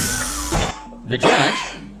 The judge,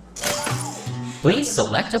 please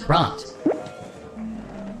select a prompt.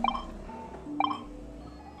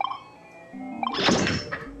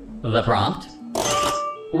 The prompt: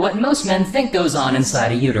 what most men think goes on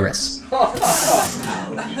inside a uterus.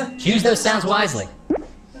 Choose those sounds wisely.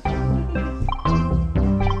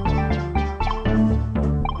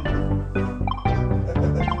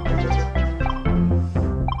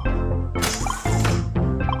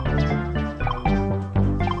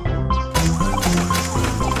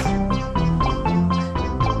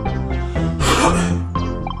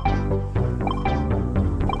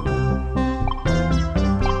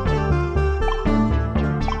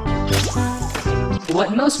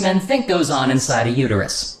 What most men think goes on inside a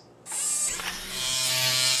uterus.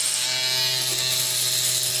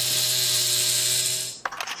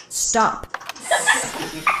 Stop.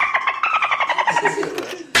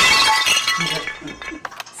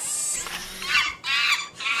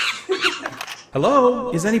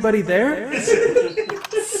 Hello? Is anybody there?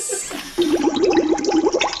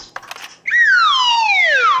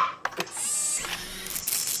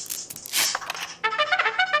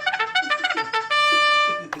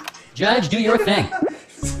 Judge, do your thing.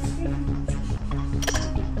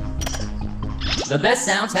 The best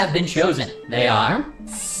sounds have been chosen. They are...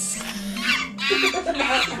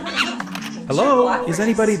 Hello? Is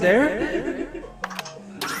anybody there?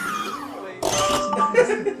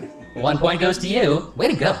 1 point goes to you. Way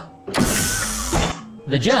to go.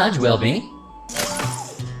 The judge will be...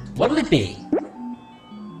 What'll it be?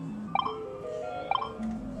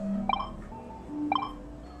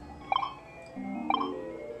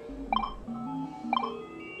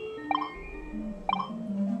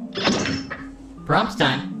 Prompt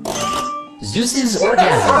time. Zeus's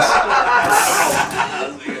orgasms.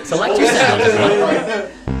 Select your sound.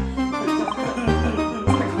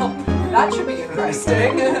 That should be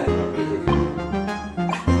interesting.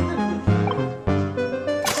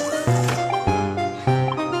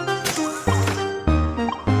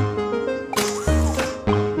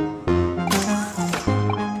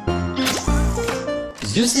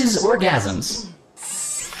 Zeus's orgasms.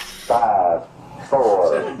 5,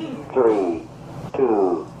 4, 3,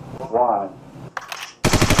 2, 1.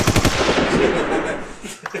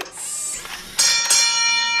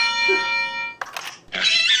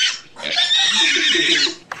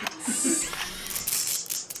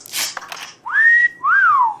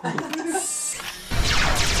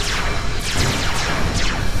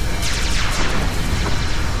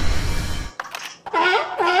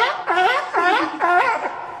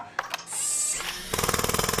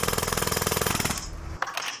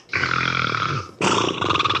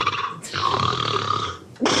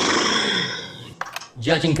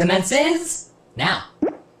 Judging commences now.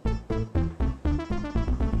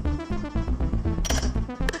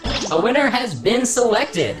 A winner has been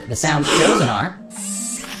selected. The sounds chosen are...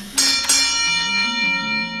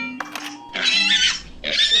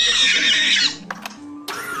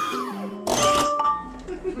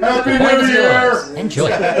 Happy The point New is Year! yours. Enjoy.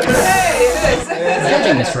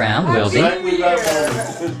 Judging this round will be... Exactly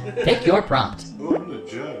that moment. Pick your prompt. Oh, I'm the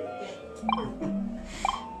judge.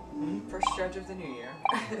 First judge of the new year.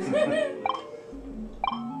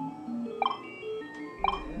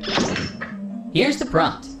 Here's the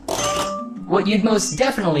prompt. What you'd most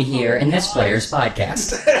definitely hear in this player's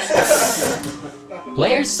podcast.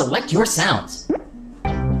 Players, select your sounds.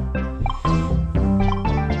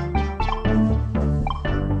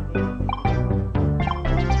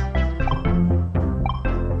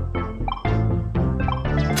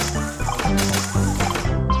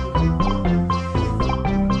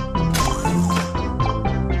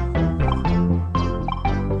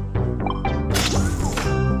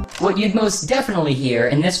 What you'd most definitely hear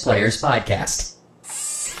in this player's podcast.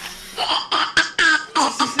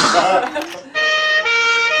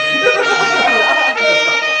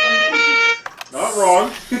 Not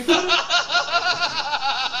wrong.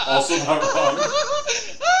 Also not wrong.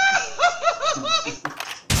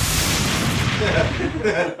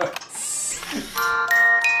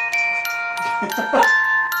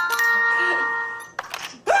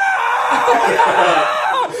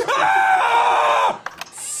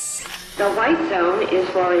 The white zone is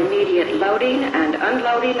for immediate loading and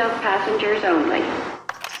unloading of passengers only.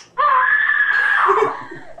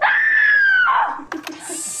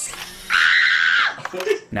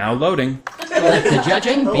 Now loading. Let the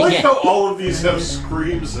judging I like begin. how all of these have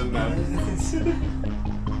screams in them.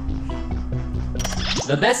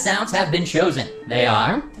 The best sounds have been chosen. They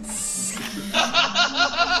are...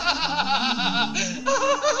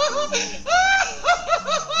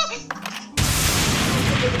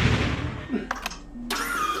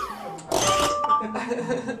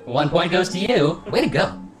 One point goes to you. Way to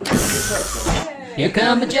go. Here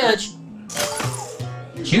come the judge.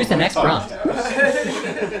 Choose the next prompt.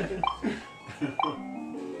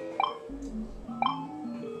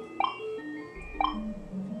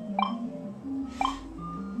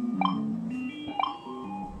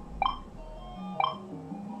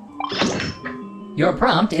 Your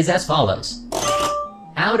prompt is as follows.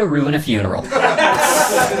 How to ruin a funeral.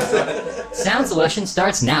 Sound selection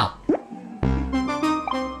starts now.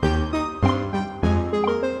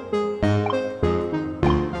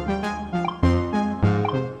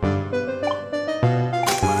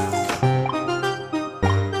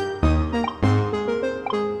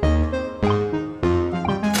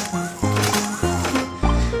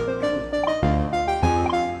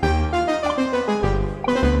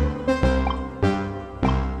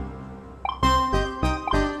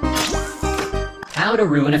 How to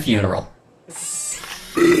ruin a funeral.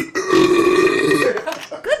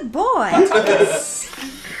 Good boy.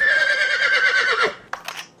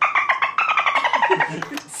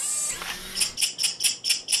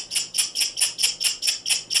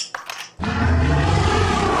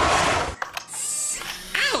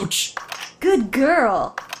 Ouch! Good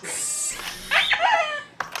girl.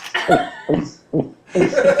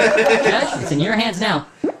 Judge, it's in your hands now.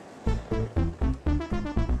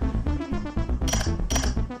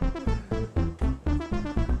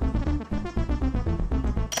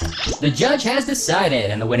 The judge has decided,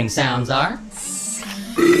 and the winning sounds are...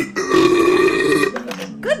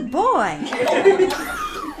 Good boy.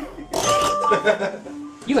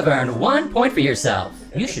 You have earned 1 point for yourself.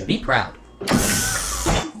 You should be proud.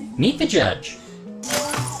 Meet the judge.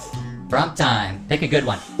 Prompt time. Pick a good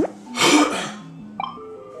one.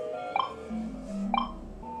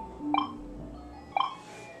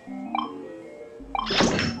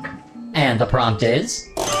 And the prompt is...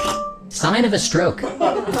 sign of a stroke.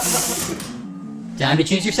 Time to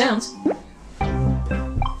choose your sounds.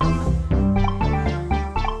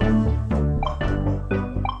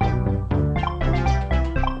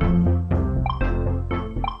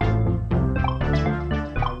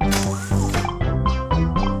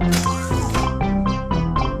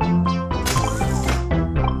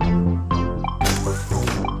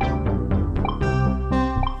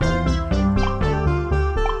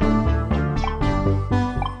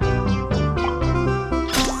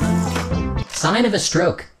 Sign of a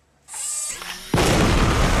stroke.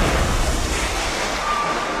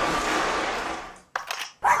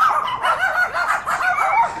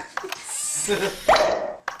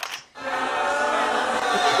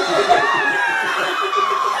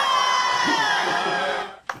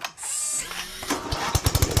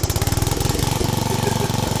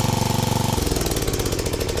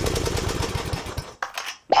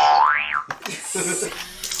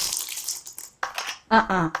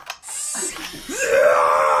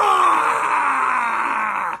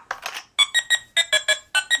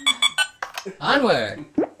 Onward!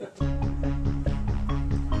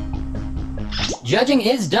 Judging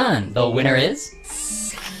is done. The winner is...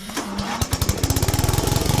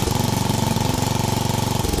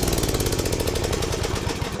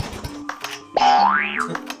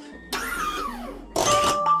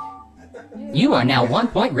 You are now 1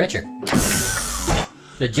 point richer.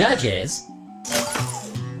 The judge is...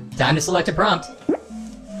 Time to select a prompt.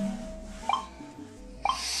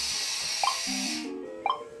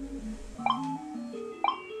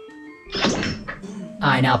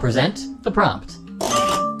 I now present the prompt.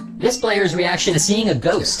 This player's reaction to seeing a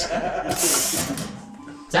ghost.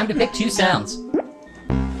 Time to pick 2 sounds.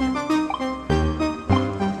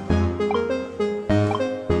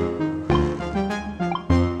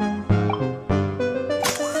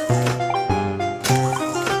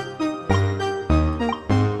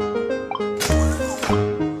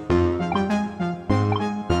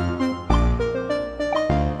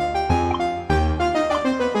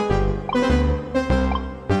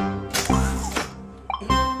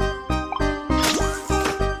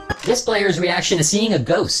 This player's reaction to seeing a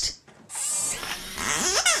ghost.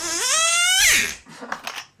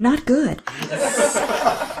 Not good.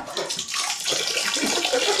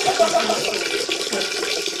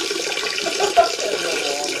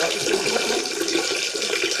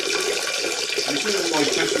 You should have like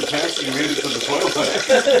kissed your pants and you made it to the toilet.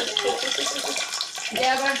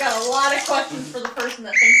 Yeah, but I've got a lot of questions for the person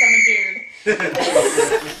that thinks I'm a dude.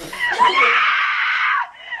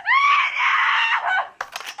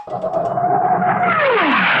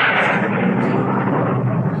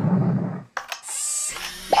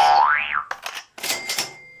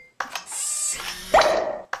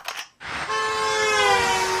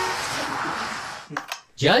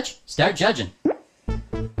 Judge, start judging.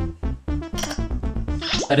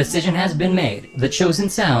 A decision has been made. The chosen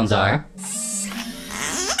sounds are...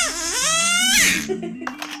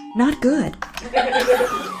 Not good.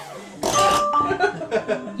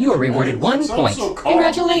 You are rewarded 1 point. So calm.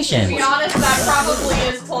 Congratulations! To be honest, that probably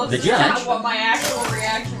is close The to judge. what my actual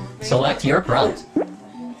reaction would be. Select your prompt.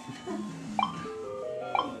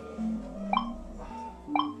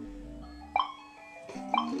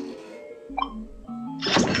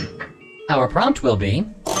 Our prompt will be...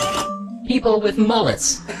 people with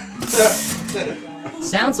mullets.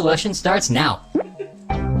 Sound selection starts now.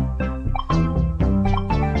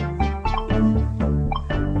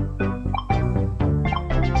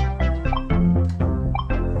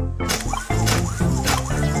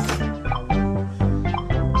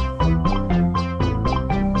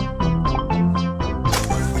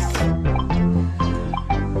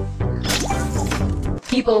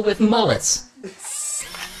 People with mullets.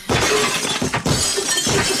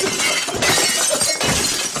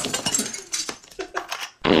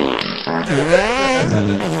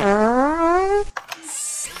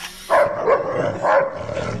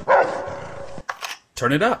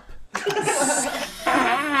 Turn it up.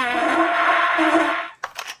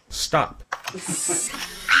 Stop.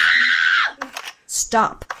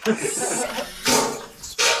 Stop.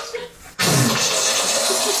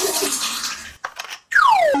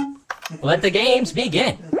 Let the games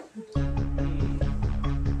begin.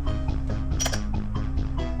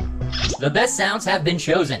 The best sounds have been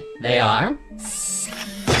chosen. They are...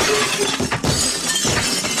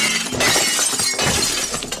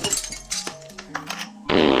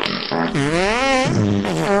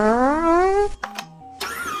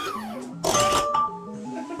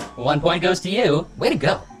 One point goes to you. Way to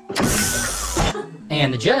go.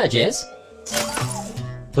 And the judge is...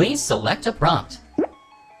 Please select a prompt.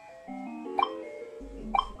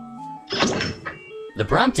 The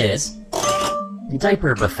prompt is...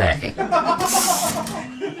 Diaper buffet.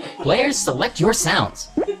 Players, select your sounds.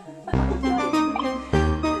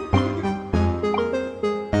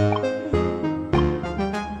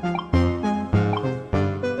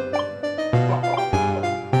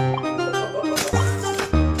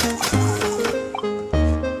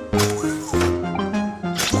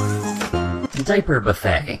 Diaper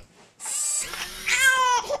buffet.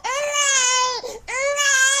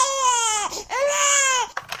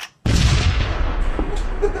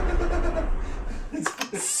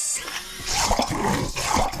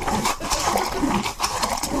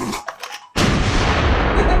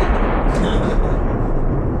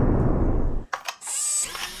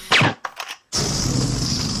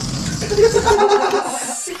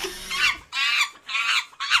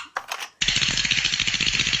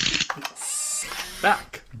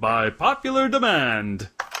 Back by popular demand.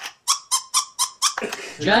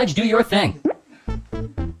 Judge, do your thing.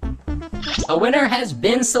 A winner has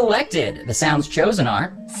been selected. The sounds chosen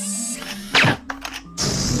are...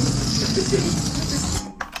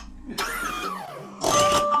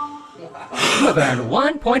 You have earned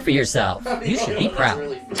 1 point for yourself. You should be proud.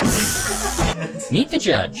 Meet the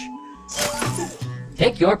judge.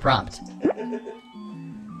 Pick your prompt.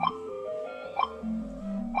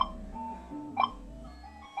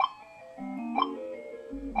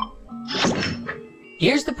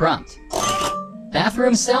 Here's the prompt.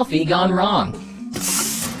 Bathroom selfie gone wrong.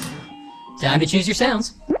 Time to choose your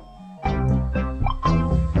sounds.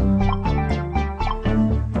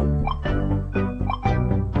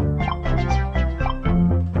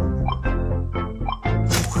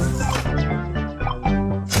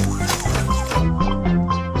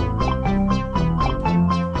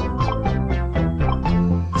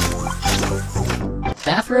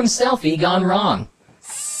 Bathroom selfie gone wrong.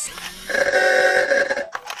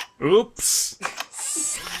 Oops.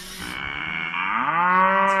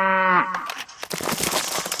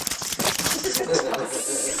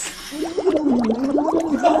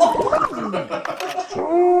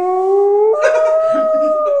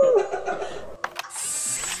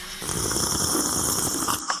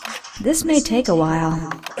 This may take a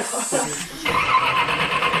while.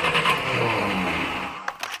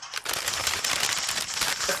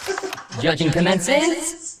 Judging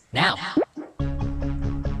commences now.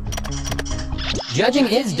 Judging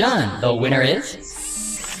is done. The winner is...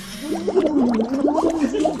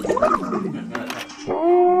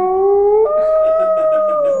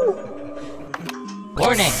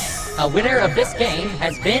 Warning! A winner of this game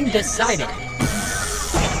has been decided.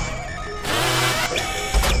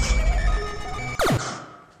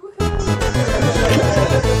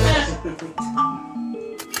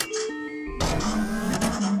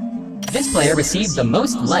 This player received the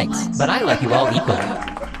most likes, but I like you all equally.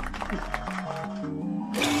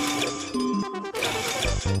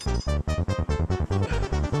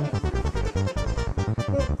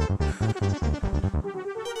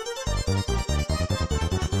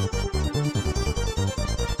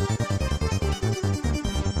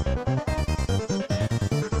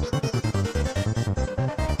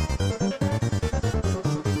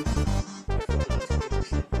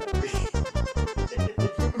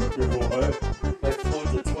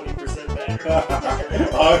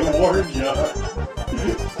 I warned ya.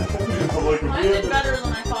 I'm like, Mine did better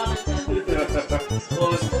than I thought it did.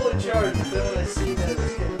 Well, it's fully charged, but then when I seen that it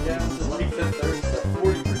was getting down to like the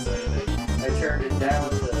 40%, I turned it down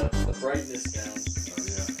to the brightness down.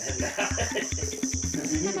 And if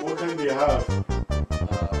you need, what kind do you have?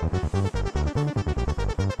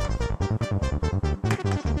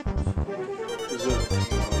 Is it?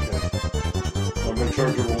 Okay. My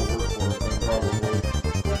charger won't work for it, then probably.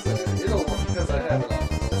 It'll work because I have it on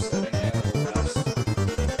the low setting and the mouse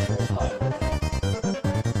will high.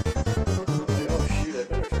 Oh shoot, I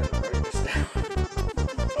better turn the brightness down.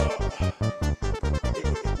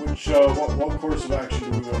 Which, what course of action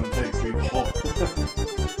do we want to take, people?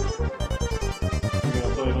 We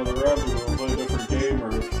gonna play another round, we gonna play a different game,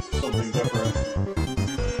 or something different?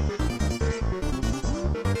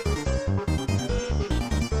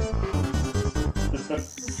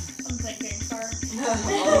 I'm thinking, sorry.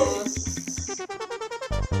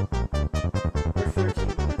 We're 13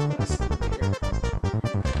 minutes less than here.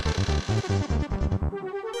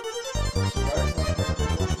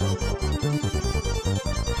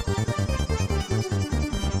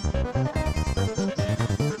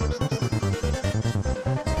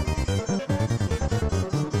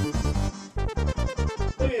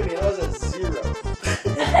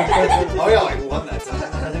 Oh yeah, like one that time.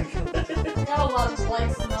 Got a lot of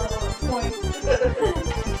likes and not a lot of points.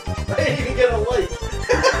 I didn't even get a like.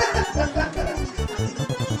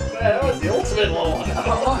 Man, that was the ultimate low one.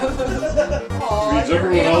 Means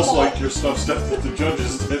everyone else liked your stuff, Steph, but the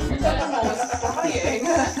judges didn't. Animal was crying.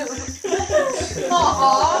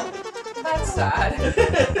 Aww. That's sad.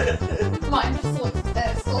 Mine just looks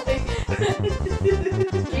this like.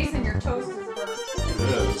 Jason, your toast is burnt. It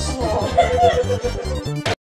is. Oh.